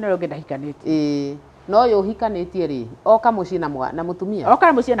ahikanitie no ungi ndahikanitie no uyu uhikanitie ri oka mucii na mutumia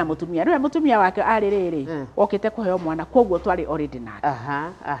oka mucii na mutumia riwe mutumia wake ari riri okite kuheo mwana koguo twari already nake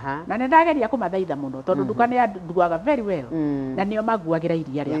na ni ndageria kumathaitha muno tondu nduka ni nduaga very well na nio maguagira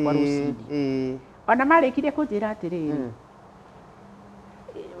iria riakwa rucini ona marikirie kunjira atiriri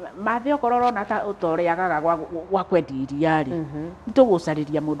mathe okororo na ta utoriagaga gwa kwendi iria ri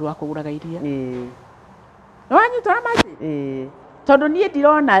nitugucariria mundu wa kuguraga iria wanyitora maji tondu nie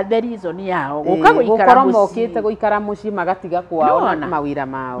ndirona the reason yao guka guikara mucii mokite guikara mucii magatiga kwao na mawira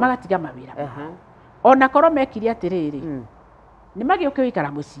mao magatiga mawira ona korwo mekire atiriri ni magiuke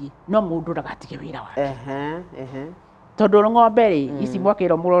guikara mucii no mundu ndagatige wira wake tondu ng'ombe ri ici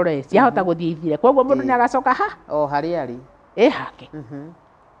mwakiro murore ciahota guthie ithire koguo mundu ni agacoka o hari ari hake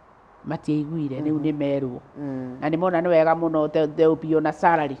matiaiguire riu ni merwo na ni mona ni wega muno the upio na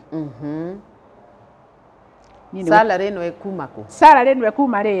salary salary no ekuma ku salary no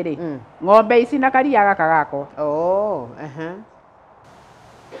ekuma riri ng'ombe ici na karia gaka gako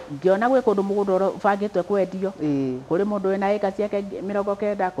ngiona gwe kundu mugunda ubangitwe kwendio kuri mundu wina eka ciake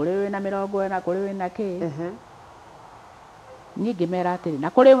 90 kuri wina 40 kuri wina ki ni ngimera atiri na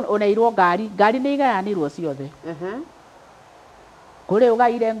kuri unairwo ngari ni igayanirwo ciothe kuri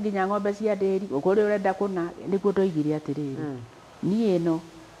ugaire nginya ng'ombe cia nderi kuri urenda kuna niguo ndoigire atiriri ni ino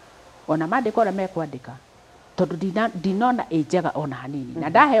ona mandiko ora mekwandika tondu dinona ejega ona hanini na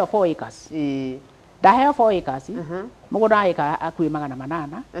ndaheo 4 acres ndaheo 4 acres mugunda aka akui 800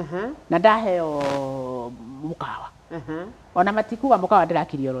 na ndaheo mukawa ona matikuwa mukawa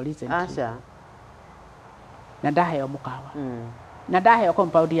ndirakirio recently na ndaheo mukawa na ndaheo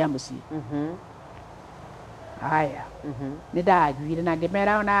compound ya mucii haya nä ndaguire na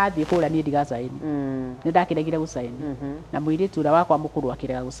ngämera ona athiä kå ra niä ndigacaini nä ndakäregire gå caini na må irä tu å rä a wakwa må kå rå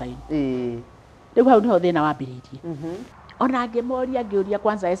akärega gå caini rä u hau nä ho thä na wambä rä irie ona ngä moria ngä å ria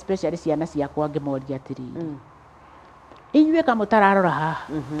kwanza especially ciana ciakwa ngä moria atä rä rä inyuä kamå tararora haha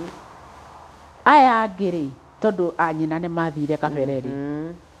aya angä rä tondå anyina nä mathire kabere rä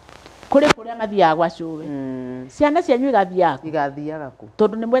kå rä kå rä a mathiaga gwa cåwe ciana cianyu igathiaga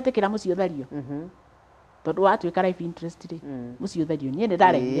tondå nä mwetä kä ra må ciå thario tondå watuä ka life interest rä må ciå thario niä nä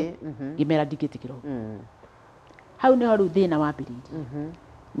ndaregire ngä mera ndingä tä kä ra hau nä ho rä u thä na wambä rä irie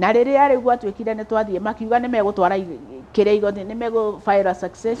na rä rä a rä u gwatuä kire nä twathiä makiuga nä megå twara kä rä a igoti nä megå file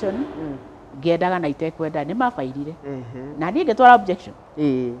succession ngĩendaga na itekwenda nĩ mabairire na niĩ ngĩtwara objection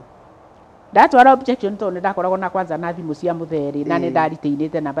ndatwara objection tondũ nĩ ndakoragwo na kwanza na thimũ cia mũtherĩ na nĩ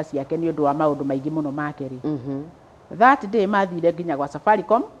ndaritĩinĩte namba ciake nĩ ũndũ wa maũndũ maingĩ mũno make rĩ that day mathire nginya gwa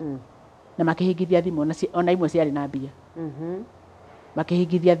Safaricom na makĩhingithia thimũ ona imwe ciarĩ na mbia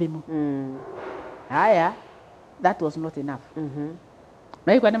makĩhingithia thimũ haya that was not enough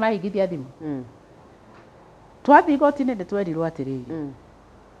na ikwa nĩ mahingithia thimũ twathiĩ igoti-inĩ nĩ twerirwo atĩrĩrĩ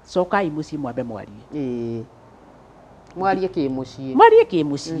cokai muciĩ mwambe mwarie mwarie kä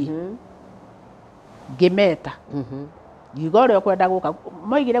muciĩ ngĩmeta ngiuga ũrĩa ũkwenda gũka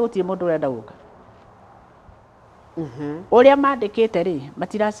moigire gũtirĩ mũndũ ũrenda gũka ũrĩa mandĩkĩte rĩ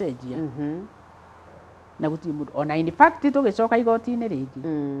matiracenjia na gũtirĩ mũndũ ona in fact tũgĩcoka igoti-inĩ rĩngĩ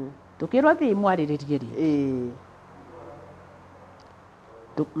tũkĩrwo thiĩ mwarĩrĩrie rĩngĩ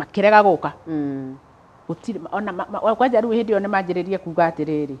makĩrega gũka ona kwanja rĩu hĩndĩ ĩyo nĩ manjĩrĩrie kuga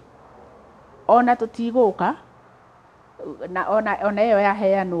atĩrĩrĩ ona tũtigũka na ona ĩyo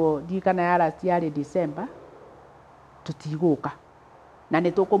yaheanwo ndirikana ya last yarĩ December tũtigũka na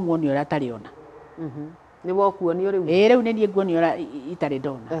nĩ tũkũmuonia ũrĩa atarĩ ona nĩ wokuonio rĩu rĩu nĩ niĩ nguonio ũrĩa itarĩ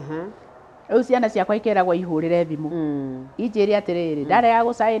ndona rĩu ciana ciakwa ikeragwo ihũrĩre thimũ injĩre atĩrĩrĩ ndarega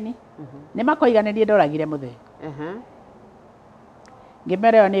gũcaĩni nĩ makoiga nĩ niĩ ndoragire mũthee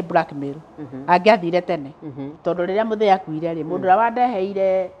ngĩmera ĩyo nĩ blackmail angĩathire tene tondũ rĩrĩa mũthee akuire rĩ mũndũ ũrĩa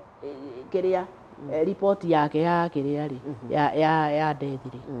wandeheire kĩrĩa ripoti yake ya kĩrĩa rĩ ya death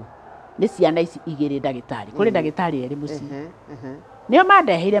rĩ nĩ ciana ici igĩrĩ ndagĩtarĩ kũrĩ ndagĩtarĩ erĩ mũciĩ nĩo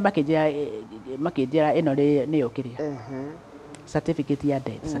mandeheire makĩnjĩra ĩno nĩyo kĩrĩa certificate ya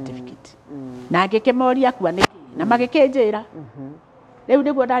death certificate na ngĩkĩmoria kuo nĩkĩ na magĩkĩnjĩra rĩu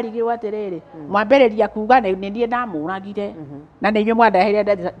nĩguo ndarigirwo atĩrĩrĩ mwambĩrĩria kuga nĩ niĩ ndamũragire na nĩ inyuĩ mwandeheire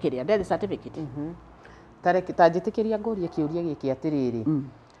death certificate ta njĩtĩkĩria ngũrie kĩũria gĩkĩ atĩrĩrĩ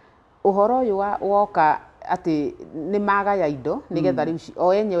ũhoro ũyũ woka atĩ nĩ magaya indo nĩgetha rĩu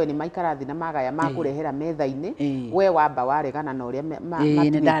o enyewe nĩ maikara thĩ na magaya ma kũrehera metha-inĩ we wamba waregana na ũrĩa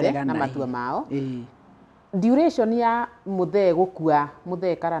matuĩte na matua mao duration ya mũthee gũkua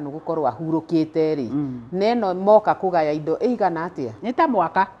mũthee Karanu gũkorwo ahurũkĩte rĩ na ĩno moka kũgaya indo ĩigana atĩa nĩ ta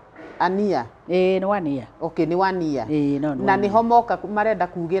mwaka ania nĩ 1 year okay nĩ 1 year na nĩho moka marenda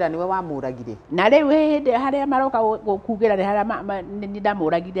kugĩra nĩwe wamũragire na rĩu hĩndĩ harĩa maroka kugĩra nĩ harĩa nĩ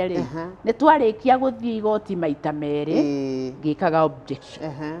ndamũragire rĩ nĩ twarĩkia gũthiĩ igoti maita merĩ ngĩkaga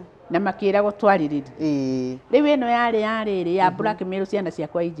objection na makĩragwo twarĩrĩrie rĩu ĩno yarĩ ya blackmail ciana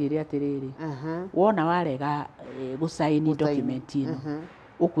ciakwa injĩre atĩrĩrĩ wona warega gũcaini document ĩno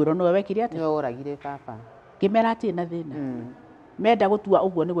ũkwĩrwo nĩwe wekire atĩa nĩwe woragire baba ngĩmera atĩ na thĩna menda gũtua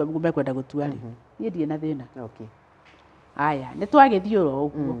ũguo nĩguo mekwenda gũtua rĩ niĩ ndirĩ na thĩna aya nĩ twagĩthiĩ oro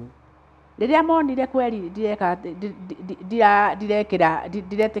ũguo rĩrĩa monire kweri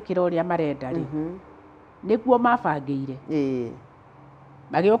ndiretĩkĩra ũrĩa marenda rĩ nĩguo mabangĩire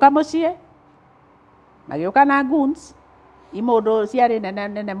magĩũka mũciĩ magĩũka na goons imũndũ ciarĩ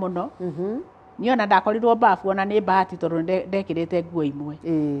nene mũno niĩ ona ndakorirwo bafu ona nĩ bahati tondũ ndekĩrĩte nguo imwe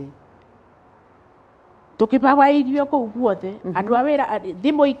tukĩbagwa irio kũu guothe andũ a wĩra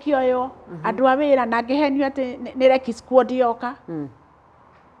thimũ ikĩoywo andũ a wĩra na ngĩhenio atĩ nĩ reki squad yoka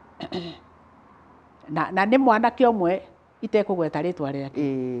na nĩ mwanake ũmwe itekũgweta rĩtwa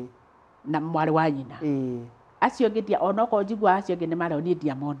rĩake na mwarĩ wa nyina acio ngĩtia onokorwo njigua acio ngĩ nĩ mareo niĩ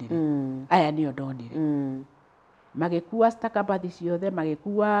ndiamonire aya nĩo ndonire magĩkua stakabadhi ciothe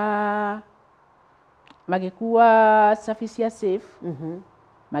magĩkua cabi cia safe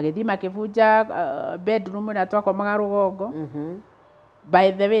magĩthiĩ makĩbunja bedroom ĩrĩa twakomaga rũgongo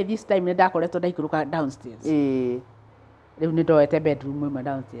by the way this time nĩ ndakoretwo ndaikũrũka downstairs rĩu nĩ ndoete bedroom ĩmwe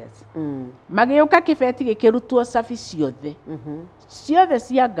downstairs magĩũka kĩbeti gĩkĩrutwo cabi ciothe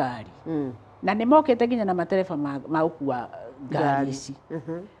cia ngari na nĩ mokĩte nginya na matereba ma gũkua ngari ici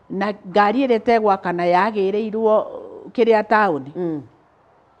na ngari ĩrĩa ĩtegwakana yagĩrĩirwo kĩrĩa taũni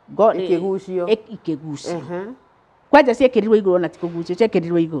ikĩgucio kwanja ciekĩrirwo igũrũ na tikũgucio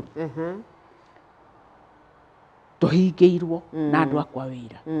ciekĩrirwo igũrũ tũhingĩirwo na andũ akwa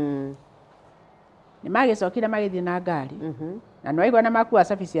wĩra nĩ magĩcokire magĩthiĩ na ngari na nĩ waigua nĩ makua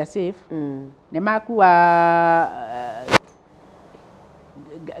cabi cia safe nĩ makua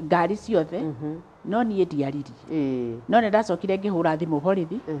ngari ciothe no niĩ ndiaririe no nĩ ndacokire ngĩhũra thimũ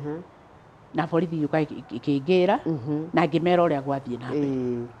borithi na borithi yũka ĩkĩngĩra na ngĩmera ũrĩa gwathiĩ na mbere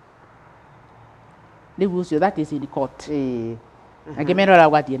rĩu ũcio that is in court na ngĩmera ũrĩa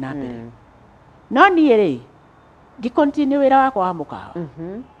gwathiĩ na mbere no niĩ rĩ ngĩ-continue wĩra wakwa wa mũkawa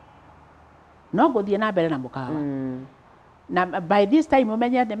no ngũthiĩ na mbere na mũkawa na by this time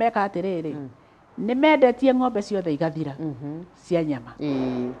ũmenye atĩ meka atĩrĩrĩ nĩ mendetie ng'ombe ciothe igathira cia nyama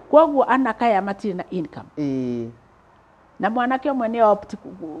kwoguo anakaya matirĩ na income na mwanake ũmwe nĩ opt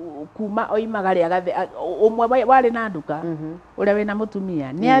kuma oimagare agathe ũmwe warĩ na nduka ũrĩa wĩna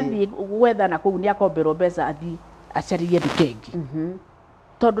mũtumia nĩ athiĩ gwethana kũu nĩ akomberwo mbeca athiĩ acaririe nduka ĩngĩ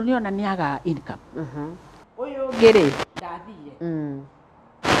tondũ nĩ ona nĩ aga income ũyũ ũngĩ rĩ ndathire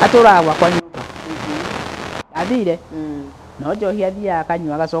atũraga gwakwa nyũmba ndathire no njohi athiaga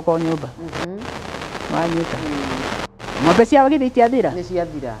akanyua agacoka nyũmba wanyuta ng'ombe ciao githĩ itiathira nĩ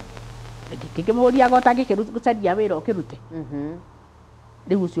ciathira ngĩkĩmũria gota ngĩkĩrucaria wĩra ũkĩrute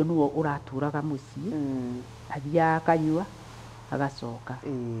rĩu ũcio nĩwe ũratũraga mũciĩ athiaga akanyua agacoka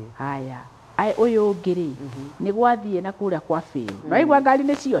haya ũyũ ũngĩ rĩ nĩ gwathiĩ na kũrĩa kwa bĩũ no igua ngari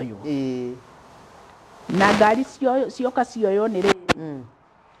nĩ cioywo na ngari cioka cioywo nĩ rĩ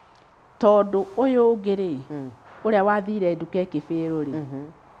tondũ ũyũ ũngĩ rĩ ũrĩa wathire nduka ĩkĩbĩrũ rĩ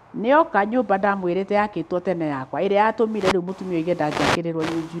nĩoka nyũmba ndamwĩrĩte yakĩtwo tene yakwa ĩrĩa yatũmire rĩu mũtumia oige ndangĩakĩrĩrwo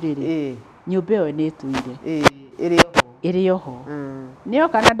njurĩrĩ nyũmba ĩyo nĩ ĩtũire ĩrĩ oho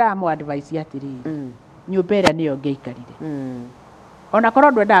nĩoka na ndamũ-advise atĩrĩrĩ nyũmba ĩrĩa nĩyo ngĩaikarire ona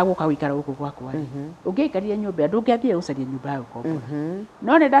korwo ndwendaga gũka gũikara gũkũ gwakwa ũngĩaikarire nyũmba ndũngĩathire gũcaria nyũmba ya gũkomba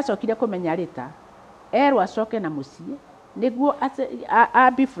no nĩ ndacokire kũmenya rĩta erwo acoke na mũciĩ nĩguo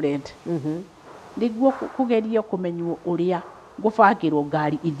befriend nĩguo kũgerio kũmenywo ũrĩa gũbangĩrwo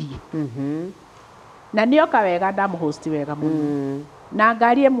ngari ithiĩ na nĩoka wega ndamũhosti wega mũno na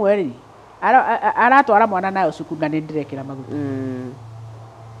ngari ĩmwe rĩ aratwara mwana nayo cukuru na nĩ ndĩrekĩra maguta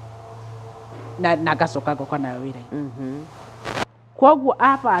na ngacoka ngoka nayo wĩra-inĩ kwoguo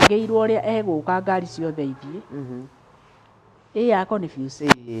abangĩirwo ũrĩa egũka ngari ciothe ithiĩ confuse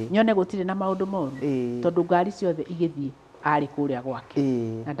nyone gũtirĩ na maũndũ moru tondũ ngari ciothe igĩthiĩ arĩ kũrĩa gwake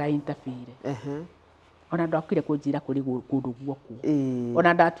na ndainterfere ona ndakire kũnjira kũrĩ kũndũ guoku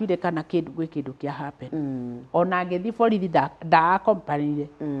ona ndatuire kana gwĩ kĩndũ kĩa happen ona ngĩthi borithi ndaakompanire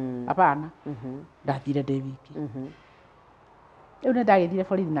hapana ndathire ndĩ wiki rĩu nĩ ndagĩthire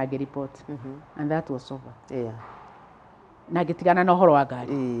borithi na ngĩ-report and that was over na ngĩtigana na ũhoro wa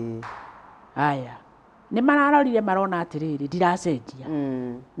ngari haya nĩ mararorire marona atĩrĩrĩ ndiracenjia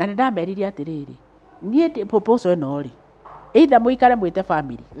na nĩ ndameririe atĩrĩrĩ niĩ proposal ĩno rĩ either mũikare mwĩte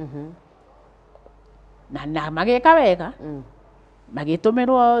family na magĩka wega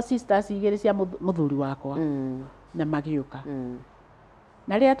magĩtũmĩrwo sisters igĩrĩ cia mũthuri wakwa na magĩũka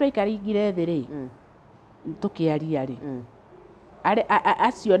na rĩrĩa twaikaringire thĩ rĩ tũkĩaria rĩ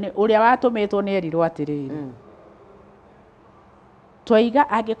acio ũrĩa watũmĩtwo nĩ erirwo atĩrĩrĩ twaiga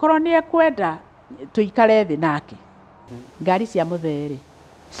angĩkorwo nĩ ekwenda tũikare thĩ nake ngari cia mũtherĩ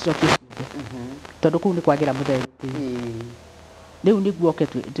cicoke tondũ kũu nĩ kwagĩra mũtherĩ rĩu nĩguo oke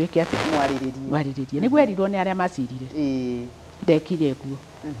twĩke atĩ mwarĩrĩrie nĩguo erirwo nĩ arĩa macirire ndekire guo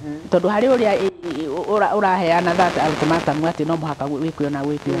tondũ harĩ ũrĩa ũraheana that ultimatum atĩ no mũhaka wĩkĩona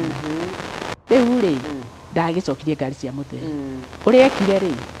rĩu rĩ ndagĩcokirie ngari cia mũtherĩ ũrĩa ekire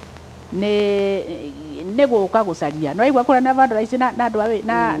rĩ nĩ gũka gũcaria no igua kũrĩa na vandalize na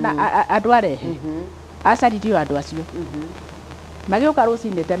andũ arehe acaririo andũ acio magĩũka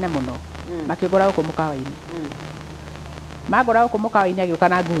rũcinĩ tene mũno makĩgũra gũkũ mũkawa-inĩ magũra gũkũ mũkawa-inĩ agĩũka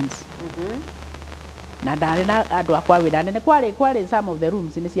na guns na ndarĩ na andũ akwa wĩra nene kwarĩ some of the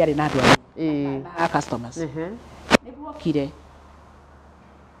rooms nĩ ciarĩ na andũ a customers nĩguo okire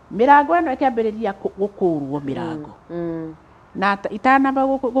mĩrango ĩno ĩkĩambĩrĩria gũkũrwo mĩrango na itanamba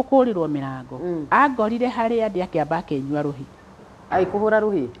gũkũrĩrwo mĩrango angorire harĩa ndĩ akĩamba akĩnyua rũhi agĩkũhũra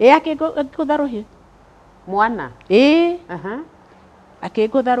rũhi akĩngũtha rũhi mwana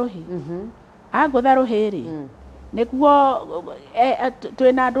akĩngũtha rũhi angũtha rũhi rĩ nĩguo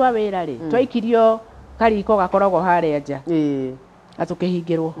twĩna andũ a wĩra rĩ twaikirio kariko gakoragwo harĩa nja na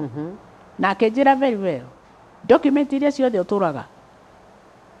tũkĩhingĩrwo na akĩnjĩra very well document iria ciothe ũtũraga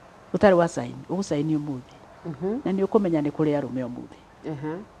ũtarĩ wa sign ũgũcaini ũmũthĩ na nĩ ũkũmenya nĩ kũrĩ arũme ũmũthĩ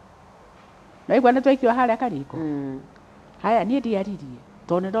na igua nĩ twaikio harĩa kariko haya niĩ ndiaririe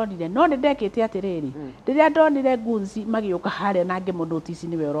tondũ nĩ ndonire no nĩ ndekĩte atĩrĩrĩ rĩrĩa ndonire guns magĩũka harĩa na ngĩmũ notice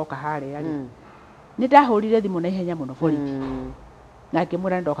nĩwe ũroka harĩa rĩ nä ndahå rire thimå na ihenya må no borithi na ngä mwä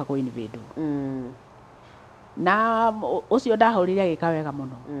ra nä ndoka kå invade na å cio ndahå rire agä ka wega må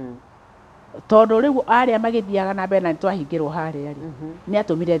no tondå rä u arä a magä thiaga na mbere na nä twahingä rwo harä a nä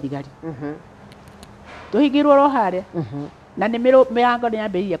atå mire thigari tå hingä rwo ro harä a na nä mä rango nä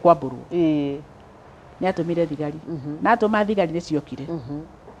yambä rire kwambå rwo nä atå mire thigari na atå ma thigari nä ciokire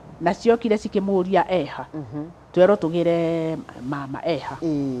na ciokire cikä må ria eha twerwo tå gä re mama eha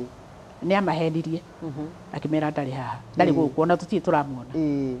nä amahenirie akä mera ndarä haha ndarä gå kå ona tå tiä tå ramuona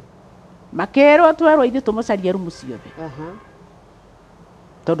makä rwo twerwo ithuä tå må carie rumu ciothe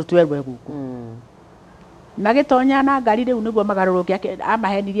tondå twerwo egå kå magä tonya na ngari rä u nä guo magarå rå ke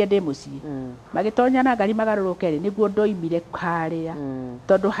amahenirie ndä må ciä magä tonya na ngari magarå rå ke rä nä guo ndoimire harä a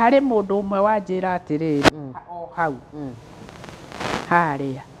tondå harä må ndå å mwe wanjä ra atä rä o hau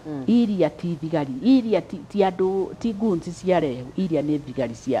harä a iria ti thigari iria ti andå ti gunci ciarehu iria nä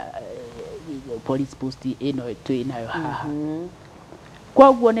thigari cia police post ino twä nayo haha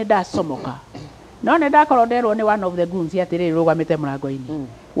koguo nä ndacomoka no nä ndakorwo nderwo nä one of the goons atä rä rå gamä te må rango-inä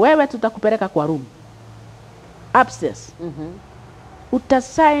wewe tutakupeleka kwa room upstairs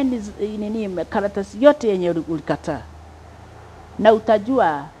utasaini nini karatasi yote yenye ulikataa na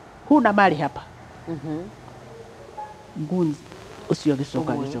utajua huna mali hapa goons ucio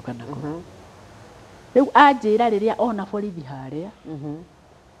gicoka nako riu anjira riria ona borithi haria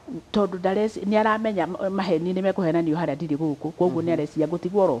tondu ndareci ni aramenya maheni ni mekuhenanio haria ndiri guku koguo ni arecia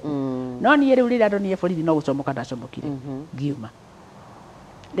gutigwo ro no ni riu riria ndonire borithi no gucomoka ndacomokire ngiuma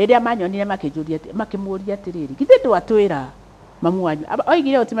riria manyonire makijuria makimuria atiriri githe ndwatwira mamu wanyu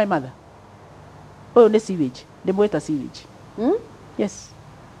oigire utimai matha uyu ni sewage ndimwita sewage yes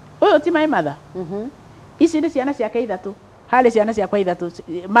uyu utimai matha ici ni ciana ciake ithatu harä ciana ciakwa ithatå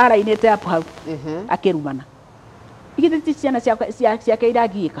mara-inä te apu hau akärumana igithä ti ciana ciake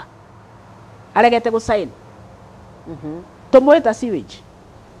irangä ka aregete gå sign tå mwä ta sewage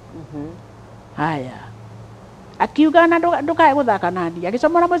haya akiuga na ndåkae gå thaka nani agä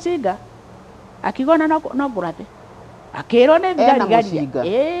comora må cinga akiuga ona no ngå rathe akä rwo nä thigarigaria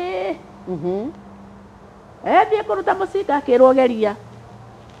thiä kå ruta må cinga akä rwo geria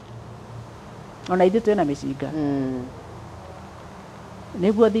ona ithuä twä na mä cinga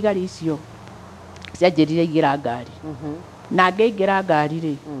niguo thigari icio cianjirire igä ra ngari na ngä ingä ra ngari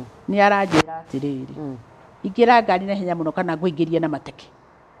rä nä aranjä ra atä rä rä ingä ra ngari na henya må no kana ngå ingä rie na mateke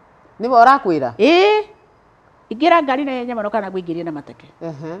nä we å rakwä ra ingä ra ngari na henya må no kana ngå ingä rie na mateke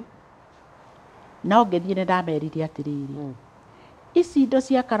no ngä thiä nä ndamerire atä rä rä ici indo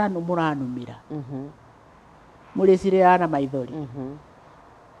cia Karanu må ranumä ra må rä cirä na maithori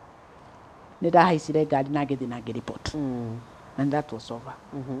nä ndahaicire ngari na ngä thiä na ngä report and that was over.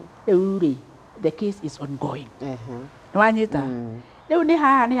 The case is ongoing. Nwanyita. Riu ni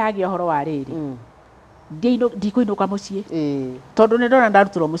haha ni hagi ohoro wa riri. Ndikå inå ka må ciä tondå nä ndona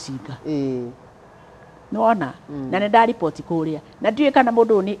ndarutwo må cinga nona na nä ndaripoti kå rä a na ndiå kana må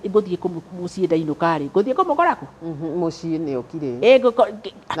ndå nä ngå thiä må ciä ndainå karä ngå thiä kå må korakå må ciä nä å kirä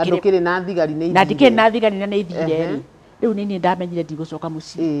na ndå kä rä na thigari na ndikä rä na thigari na nä ithire rä rä u nä niä ndamenyire ndigå coka må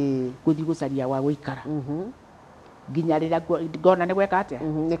ciä gå thiä gå caria wa gå ikara nginya rä rä ngona nä gweka atä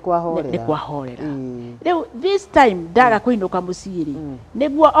nä kwahorera rä u this time ndaga kå inå ka må ciä rä nä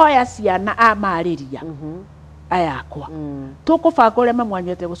guo oya ciana amarä ria ayakwa tå kå banga å rä a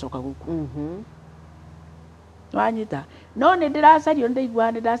mamwanywete gå coka gå kå wanyita no nä ndä racario nä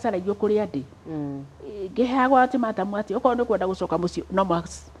ndaiguaga nä ndacaragio kå rä a ndä ngä heagwo atä matamu atä okorwo nä kwenda gå coka må ciä no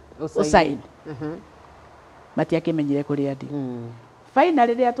å sign matiakä menyire kå rä a ndä faina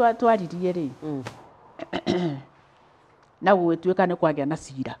rä rä a twaririe rä na gwituä nä kwagä na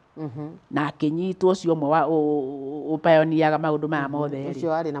cira na akä nyitwo å cio mwe å payoniaga maå ndå maya mothe å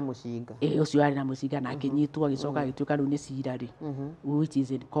cio arä na må cinga å cio arä na må cinga na akä nyitwo agä coka agä tuä ka rä u nä cira rä which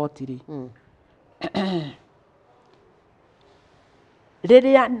is in court rä rä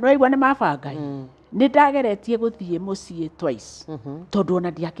rä a naigua nä mabanga nä ndageretie gå thiä må ciä twice tondå ona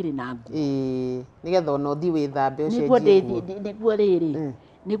ndiakä rä na nguo nä getha ona å thiä wä thambe nä guo rä rä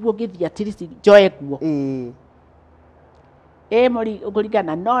nä guo ngä thiä atirisi njoe nguo må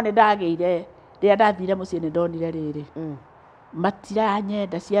ringana no nä ndagä ire rä a ndathire må ciä nä ndonire rä rä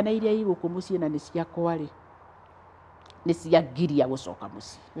matiranyenda ciana iria igå kå må ciä na nä ciakwa rä nä ciangiria gå coka må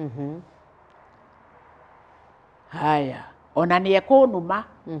ciä haya ona nä ekå numa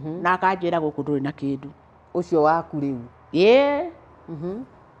na akanjä ra gå kå ndå rä na kä ndå å cio waku rä u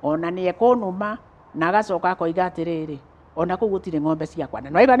ona nä ekå numa na agacoka akoiga atä rä rä ona kå u gå tirä ng'ombe ciakwa na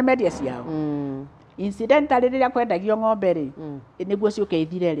noiga nä mendie ciao incidentally rä rä a kwendagio ng'ombe rä nä guo ciå ke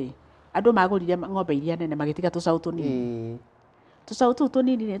ithire rä andå magå rire ng'ombe iria nene magä tiga tå caå tå nini tucaũ tũu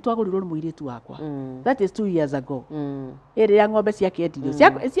tũnini nĩ twagũrirwo nĩ mũirĩtu wakwa. That is 2 years ago. Rĩrĩa ng'ombe ciakĩendirio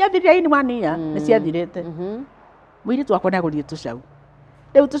ciathirire in 1 year nĩ ciathirĩte. Mũirĩtu wakwa nĩ agũrire tũcaũ.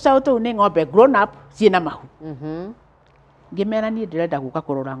 Rĩu tũcaũ tũu nĩ ng'ombe grown up ciĩna mahu. Ngĩmera niĩ ndĩrenda gũka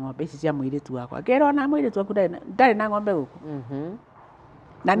kũrora ng'ombe ici cia mũirĩtu wakwa. Ngĩrwo ona mũirĩtu waku ndarĩ na ng'ombe gũkũ.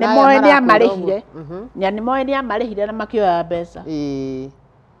 Na nĩ moĩ nĩ amarĩhire. Na nĩ moĩ nĩ amarĩhire na makĩoya mbeca.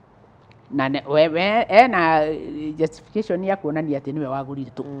 Na we ena justification ya kuonania atĩ nĩwe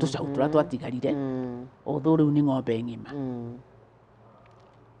wagũrire tũcaũ tũrĩa twatigarire. Although rĩu nĩ ng'ombe ng'ima.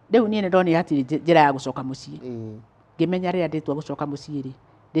 Rĩu niĩ nĩ ndonire hatirĩ njĩra ya gũcoka mũciĩ. Ngĩmenya rĩrĩa ndĩtua gũcoka mũciĩ rĩ,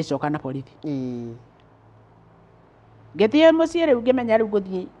 ndĩcoka na borithi. Ngĩthiĩ mũciĩ rĩu ngĩmenya rĩu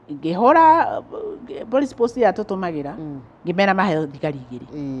gũthiĩ ngĩhũra police post ya tũtũmagĩra ngĩmera mahe thigari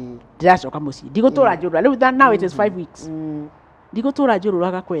 2 ndĩracoka mũciĩ ndigũtũra njũrũra rĩu now it is 5 weeks ndigũtũra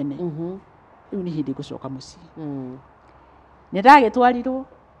njũrũraga kwene rĩu nĩ hĩndĩ ngũcoka mũciĩ nĩ ndagĩtwarirwo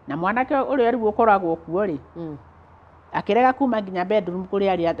na mwanake ũrĩa rĩu ũkoragwo kuo rĩ akĩrega kuma nginya bedroom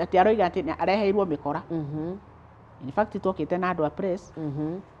kũrĩa arĩ atĩ aroiga atĩ areheirwo mĩkora in fact twokĩte na andũ a press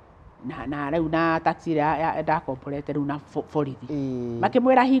na rĩu na taxi ĩrĩa ndakomborete rĩu na borithi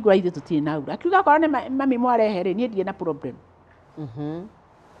makĩmwĩra hingũra ithuĩ tũtirĩ na ura akiuga korwo nĩ mami mwarehe rĩ niĩ ndirĩ na problem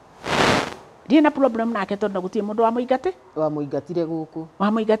ndirĩ na problem nake tondũ gũtirĩ mũndũ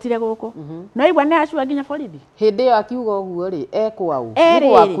wamũingatire gũkũ no igua nĩ acua nginya borithi hĩndĩ ĩyo akiuga ũguo rĩ ekwaũ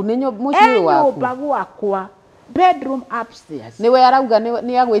gwaku nĩ mũciĩ waku nyũmba gwakwa bedroom upstairs nĩwe arauga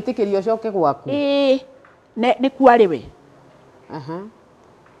nĩ agwĩtĩkĩria ũcoke gwaku nĩ kwarĩ we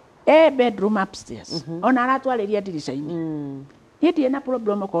bedroom upstairs ona aratwarĩria ndirica-inĩ niĩ ndirĩ na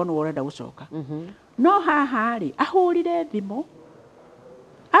problem okorwo nĩ ũrenda gũcoka no haha rĩ ahũrire thimũ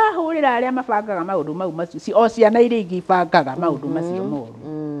ahũrĩra arĩa mabangaga maũndũ mau macio o ciana iria ingĩ ibangaga maũndũ macio moru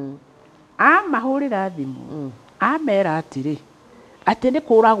amahũrĩra thimũ amera atĩrĩ atĩ nĩ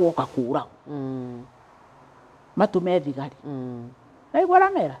kũragwo oka kũragwo matũme thigari naigua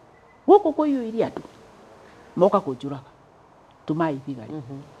aramera gũkũ kũiyũire andũ moka kũnjũraga tũmai thigari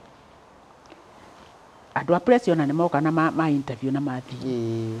andũ a press ona nĩ moka na ma interview na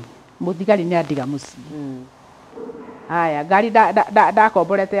mathiĩ mũthigari nĩ andiga mũciĩ haya ngari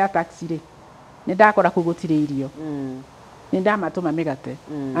ndakomborete ya taxi rĩ nĩ ndakora kũu gũtirĩ irio nĩ ndamatũma mĩgate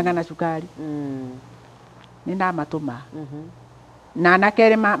angana cukari nĩ ndamatũma na anake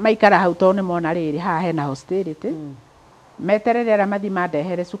erĩ maikara hau tondũ nĩ mona rĩrĩ haha hena hostility meterere arĩa mathi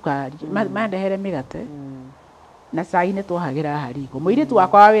mandehere cukari mandehere mĩgate na cai nĩ twahagĩra haha riko mũirĩtu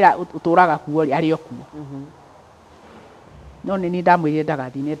wakwa wa wĩra ũtũraga kuo arĩ o kuo no nĩ niĩ ndamwĩrire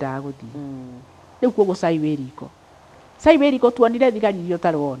ndagathiĩ nĩ ndagũthiĩ rĩu kuoguo cai wĩ riko tuonire thigari iria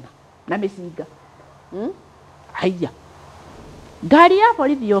ũtarĩ wona na mĩcinga haiya ngari ya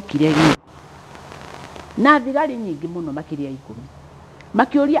borithi yokire na thigari nyingĩ mũno makĩria 10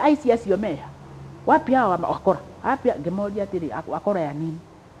 makĩũria aici acio meha wapi hawa wakora wapi ngĩmoria atĩrĩ wakora ya nini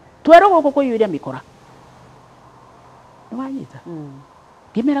twerwo gũkũ kũiyũire mĩkora nĩwanyita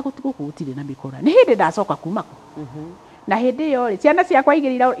ngĩmera gũtigũkũ gũtirĩ na mĩkora nĩ hĩndĩ ndacoka kuma kũ na hĩndĩ ĩyo rĩ ciana ciakwa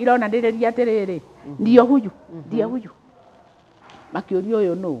igĩrĩ ironanĩrĩria atĩrĩrĩ ndio huyu makĩũria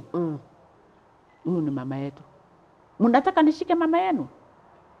ũyũ nũ huyu ni mama yetu mnataka nishike mama yenu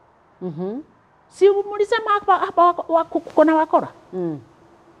si mlisema hapa kuna wakora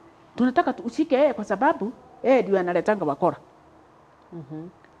tunataka ushike yeye kwa sababu yeye ndio analetanga wakora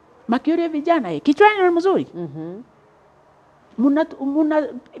makiuria vijana kichwa yenu ni mzuri muna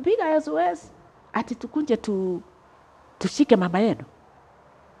piga SOS ati tukunje tushike mama yenu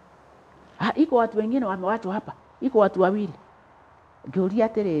iko watu wengine watu hapa iko watu wawili ngĩũria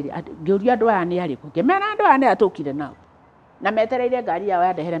atĩrĩrĩ ngĩũria andũ aya nĩ arĩkũ ngĩmera andũ aya nĩ atũkire nao na metereire ngari yao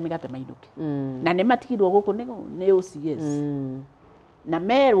yandehere mĩgate mainũke na nĩ matigirwo gũkũ nĩ OCS na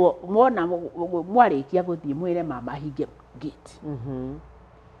merwo mwona mwarĩkia gũthiĩ mwĩre mama hinge gate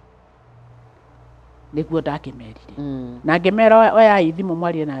nĩguo ndakĩmerire na ngĩmera oyai thimũ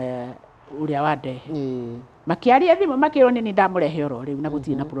mwarie na ũrĩa wandehe makĩaria thimũ makĩrwo nĩ niĩ ndamũrehe oro rĩu na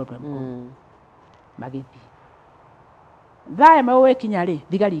gũtirĩ na problem magĩthiĩ thae mawe kinya rĩ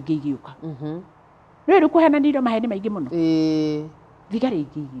thigari ingĩ igĩũka nĩ rĩu kũhenanirio maheni maingĩ mũno thigari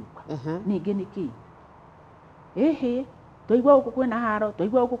ingĩ igĩũka ningĩ nĩkĩ ĩhĩ twaigua gũkũ kwĩna haro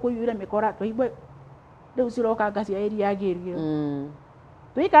twaigua gũkũ kũiyũire mĩkora twaigua rĩu ciroka ngacia area yagĩrio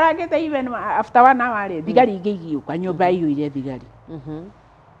tũikarangĩte even after 1 hour rĩ thigari ingĩ igĩũka nyũmba ĩiyũire thigari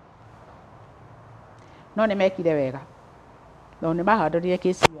no nĩ mekire wega no nĩ mahandũrire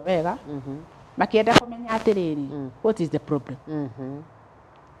kesi ĩyo wega makĩenda kũmenya atĩrĩrĩ what is the problem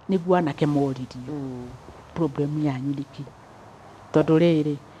nĩguo anake moririo problem yanyu nĩkĩ tondũ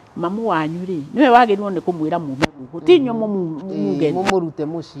rĩrĩ mamu wanyu ri niwe wagĩrĩirwo nĩ kũmwĩra mume gũtinywo mumugeni mumurute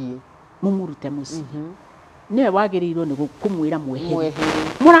muciĩ mumurute muciĩ niwe wagĩrĩirwo nĩ kũmwĩra mwehere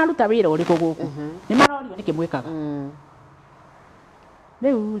mũraruta wĩra ũrĩkũ gũkũ nĩ marorio nĩkĩ mwĩkaga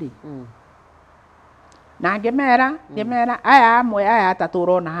rĩu rĩ na ngĩmera aya amwe aya atatũ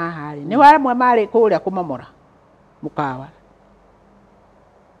ũrona haha rĩ nĩ amwe marĩ kũrĩa kũmomora mũkawa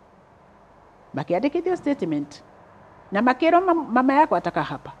makĩandĩkithio statement na makĩrwo mama yakwa ataka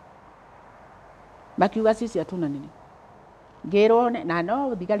hapa makiuga sisi hatuna nini ngĩrwo na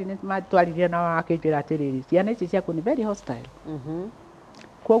no thigari nĩ matwarire na akĩnjĩra atĩrĩrĩ ciana ici ciaku nĩ very hostile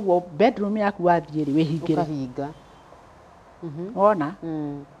koguo bedroom yaku wathiĩ rĩ wĩhingĩre ũkahinga ona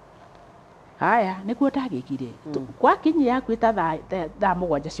haya nĩkuo ndagĩkire gwakinyi yaku ta thaa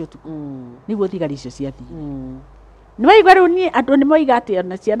mũgwanja cia ũtukũ nĩguo thigari icio ciathiĩ nĩ waigua rĩu niĩ andũ nĩ moiga atĩ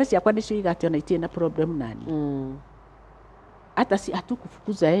ona ciana ciakwa nĩcio iga atĩ ona itirĩ na problem nani hata si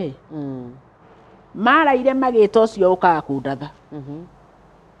hatukufukuza maraire magĩta ũcio ũkaga kũndatha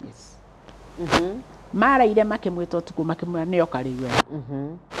yes maraire makĩmwĩta ũtukũ makĩmwĩra nĩoka rĩu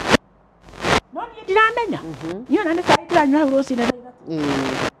no niĩ ndiramenya niĩ ona nĩ tarĩ ndĩranyua hau rũcinĩ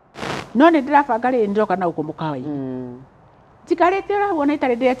no nĩ ndĩrabanga rĩrĩ nĩndoka na gũkũ mũkawa-inĩ njikarĩte ũrahuona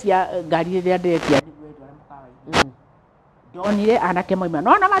itarĩ ndĩretia ngari rĩrĩa ndĩretia nĩguo ndware mũkawa-inĩ ndonire anake moima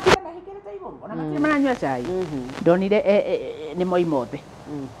no ona matirĩ mehingĩrĩte igũrũ ona matirĩ maranyua cai ndonire nĩ moima othe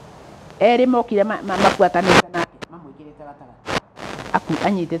erĩ mokire mabuatanĩte nake mamwĩkĩrĩte gatagatĩ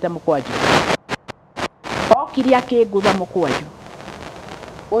anyitĩte mũkwanjũ okire akĩngũtha mũkwanjũ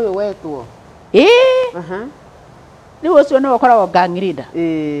ũyũ wetwo rĩu ũcio nĩwe ũkoragwo gang leader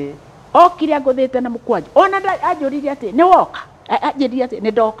okire angũthĩte na mũkwanjũ ona anjũririe atĩ nĩ woka anjĩrire atĩ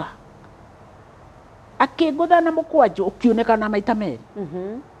nĩ ndoka akĩngũtha na mũkwanjũ ũkĩunĩkana maita merĩ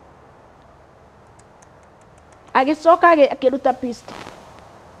agĩcoka akĩruta pistol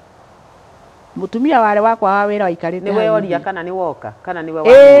mutumia warĩ wakwa wa wĩra waikarĩte niwe oria kana nĩ woka kana niwe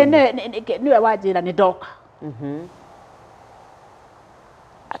niwe wanjĩra nĩ ndoka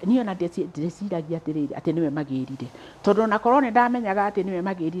niĩ ona ndĩciragia atĩrĩrĩ atĩ nĩwe magĩrire tondũ nakorwo nĩ ndamenyaga atĩ nĩwe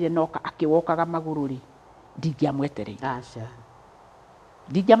magĩrire noka akĩwokaga magũrũ rĩ ndingĩamwetereire aca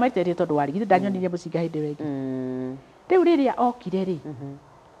ndingĩamwetereire tondũ warigire ndanyonirie mũcinga hĩndĩ wengĩ rĩu rĩrĩa okire rĩ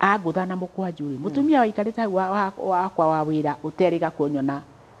angũtha na mũkwanjũ rĩ mutumia waikarĩte hau wakwa wa wĩra ũterĩga kũnyona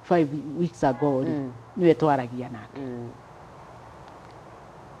 5 weeks ago niwe twaragia nake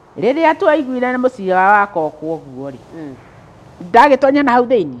rĩrĩa twaiguire mũcinga wakwa ũguo rĩ ndagĩtonya na hau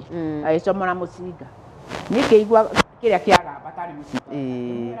thĩinĩ agĩcomora mũcinga niĩ kĩigua kĩrĩa kĩagamba tarĩ mũcinga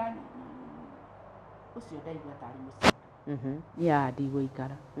ũcio ndaigua tarĩ mũcinga niĩ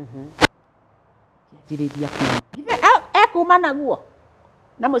ndigũikara kĩanjĩrĩria ekuma naguo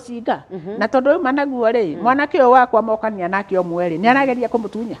na mũcinga na tondũ uma naguo rĩ mwanake ũyũ wakwa mokania nake ũmwe rĩ nĩ arageria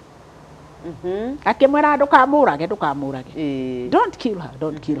kũmũtunya akĩmwĩra ndũkamũrage don't kill her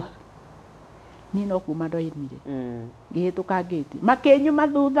niĩ no kuma ndoimire ngĩhĩtũka ngĩti makĩnyuma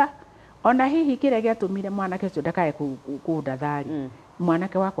thutha ona hihi kĩrĩa gĩatũmire mwanake ũcio ndakae kũndatha rĩ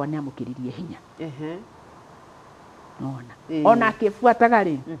mwanake wakwa nĩ amũkĩririe hinya ona akĩbuataga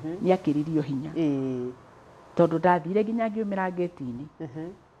rĩ nĩ akĩririo hinya tondũ ndathire nginya ngiumĩra ngĩti-inĩ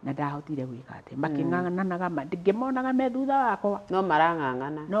na ndahotire gwĩka atĩ makĩng'ang'anaga ngĩmonaga me thutha wakwa no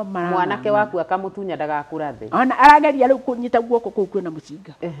marang'ang'ana mwanake waku akamũtunya ndagakũrathe ona arageria rĩu kũnyita guoko kũu kwĩna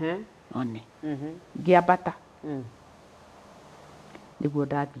mũcinga one ngĩambata nĩguo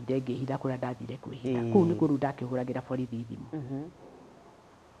ndathire ngĩhitha kũrĩa ndathire kwĩhitha kũu nĩ kũrũ ndakĩhũragĩra borithi thimũ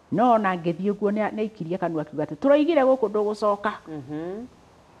no ona ngĩthiĩ ũguo nĩ aikirie kanua akiuga atĩ tũroigire gũkũ ndũgũcoka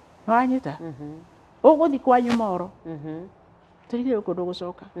nĩwanyita ũgũthiĩ kwanyu moro tũroigire gũkũ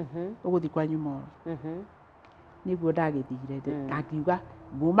ndũgũcoka ũgũthiĩ kwanyu moro nĩguo ndagĩthire na ngiuga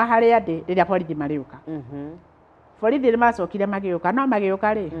nguma harĩa ndĩ rĩrĩa borithi marĩũka borithi nĩ macokire magĩũka no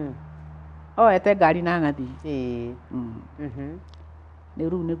magĩũka rĩ oete ngari na ng'athi nĩ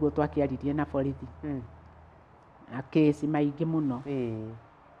rĩu nĩguo twakĩaririe na borithi na kesi maingĩ mũno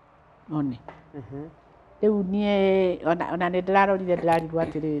one rĩu niĩ ona nĩ ndĩrarorire ndĩrarirwo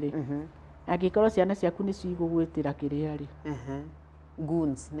atĩrĩrĩ angĩkorwo ciana ciaku nĩ cigũgwĩtĩra kĩrĩa rĩ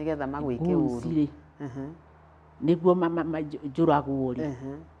goons nĩgetha magwĩke ũru nĩguo njũragwo rĩ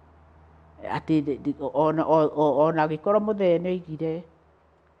atĩ ona gĩkorwo mũthee nĩ oigire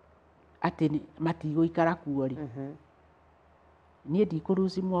atĩ matigũikara kuo rĩ niĩ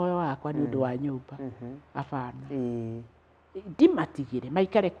ndikũruci muoyo wakwa nĩ ũndũ wa nyũmba abana ndimatigĩre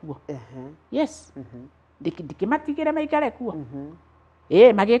maikare kuo yes ndikĩmatigĩre maikare kuo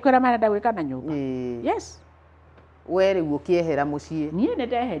magĩkwĩra marenda gwĩka na nyũmba yes we rĩu ũkĩehera mũciĩ niĩ nĩ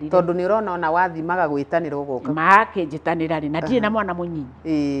ndeherire tondũ nĩ ũrona ona wathimaga gwĩtanĩra ũgoka makĩnjĩtanĩra rĩ na ndirĩ na mwana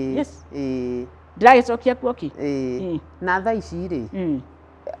mũnyinyi yes ndĩragĩcokia kuo ki na thaa ici rĩ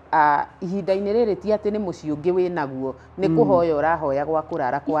ihinda-inĩ rĩrĩ ti atĩ nĩ mũciĩ ũngĩ wĩnaguo nĩ kũhoya ũrahoya gwa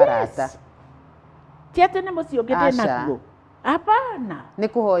kũrara kwa arata ti atĩ nĩ mũciĩ ũngĩ ndĩnaguo hapana nĩ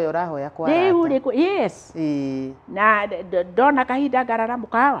kũhoya ũrahoya kwa arata yes na ndona kahinda ngarara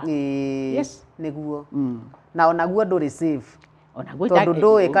mũkawa yes nĩguo na onaguo ndũrĩ safe tondũ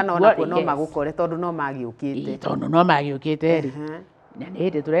ndũĩ kana onakuo no magũkore tondũ no magĩũkĩte tondũ no magĩũkĩte rĩ na nĩ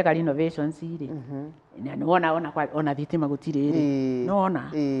hĩndĩ tũreka renovations rĩ na nĩ wona ona thitima gũtirĩ rĩ no wona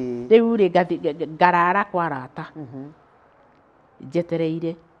rĩu rĩ ngarara kwa arata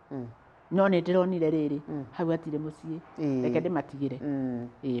njetereire no nĩ ndĩronire rĩrĩ hau hatirĩ mũciĩ reke ndĩmatigĩre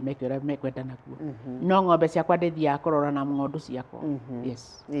meke ũrĩa mekwenda nakuo no ng'ombe ciakwa ndĩthiaga kũrora na ng'ondu ciakwa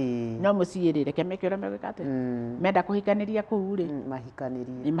yes no mũciĩ rĩ reke meke ũrĩa megwĩka atĩ menda kũhikanĩria kũu rĩ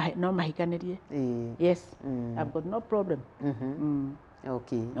no mahikanĩrie yes I've got no problem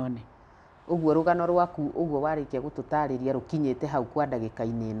okay ũguo rũgano rwaku ũguo warĩkia gũtũtarĩria rũkinyĩte hau kwa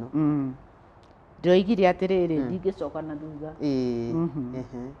ndagĩka-inĩ ĩno ndoigire atĩrĩrĩ ndingĩcoka na thutha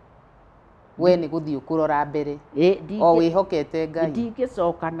we nĩ gũthiĩ kũrora mbere o wĩhokete Ngai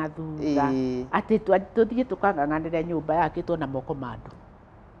ndingĩcoka na thutha atĩ tũthiĩ tũkang'ang'anĩre nyũmba yakĩtwo na moko ma andũ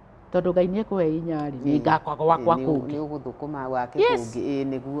tondũ Ngai nĩ ekũhe hinya rĩ nĩ ngakwa gwakwa kũngĩ nĩ ũgũthũkũma gwake kũngĩ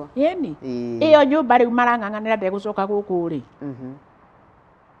nĩguo yeni ĩyo nyũmba rĩu marang'ang'anĩra ndegũcoka gũkũ rĩ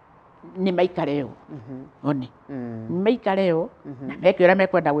nĩ maikare ũũ one nĩ maikare ũũ na meke ũrĩa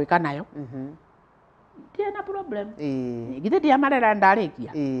mekwenda gwĩka nayo ndirĩ na problem githĩ ndiamarera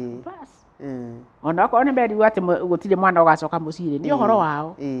ndarĩkia bas ona okorwo nĩ merirwo atĩ gũtirĩ mwana ũgacoka mũciĩ nĩ ũhoro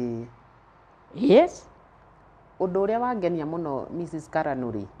wao yes ũndũ ũrĩa wangenia mũno Mrs.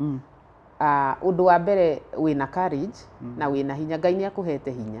 Karanu rĩ ũndũ wa mbere wĩna courage na wĩna hinya Ngai nĩ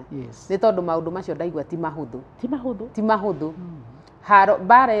akũhete hinya nĩ tondũ maũndũ macio ndaigua ti mahũthũ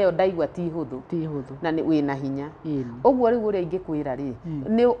mbara ĩyo ndaigua ti hũthũ na wĩna hinya ũguo rĩu ũrĩa ingĩkwĩra rĩ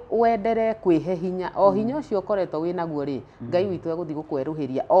nĩ wendere kwĩhe hinya o hinya ũcio ũkoretwo wĩnaguo rĩ Ngai witũ egũthiĩ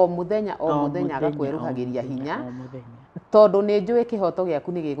gũkwerũhĩria o mũthenya agakwerũhagĩria hinya tondũ nĩ njũĩ kĩhoto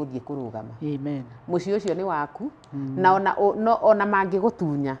gĩaku nĩ gĩgũthiĩ kũrũgama mũciĩ ũcio nĩ waku na ona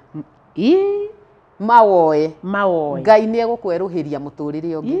mangĩgũtunya mawoe Ngai nĩ egũkwerũhĩria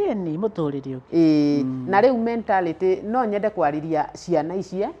mũtũrĩre ũngĩ na rĩu mentality no nyende kwarĩria ciana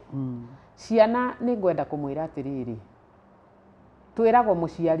ici ciana nĩ ngwenda kũmwĩra atĩrĩrĩ twĩragwo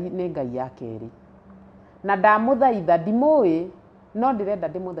mũciari nĩ Ngai ya kerĩ na ndamũthaitha ndimũĩ no ndĩrenda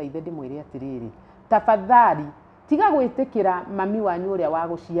ndĩmũthaithe ndĩmwĩre atĩrĩrĩ tafadhali tiga gwĩtĩkĩra mami wanyu ũrĩa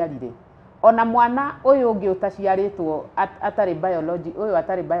wagũciarire ona mwana ũyũ ũngĩ ũtaciarĩtwo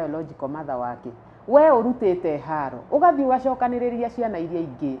atarĩ biological mother wake we ũrutĩte haro ũgathiĩ ũgacokanĩrĩria ciana iria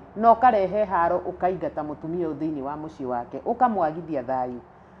ingĩ na ũkarehe haro ũkaingata mũtumia ũyũ thĩinĩ wa mũciĩ wake ũkamwagithia thayũ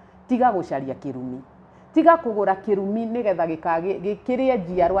tiga gũcaria kĩrumi tiga kũgũra kĩrumi nĩgetha gĩkĩrĩe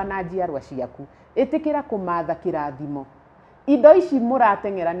njiarwa na njiarwa ciaku ĩtĩkĩra kũmatha kĩrathimo indo ici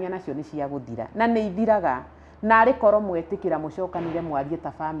mũrateng'erania nacio nĩ cia gũthira na nĩ ithiraga na arĩ korwo mwetĩkĩra mũcokanire mwarie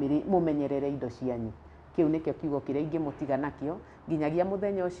ta bamĩrĩ mũmenyerere indo cianyu kĩu nĩkĩo kiugo kĩrĩa ingĩmũtiga nakĩo nginyagia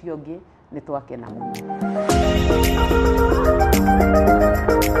mũthenya ũcio ũngĩ nĩ twakena mũno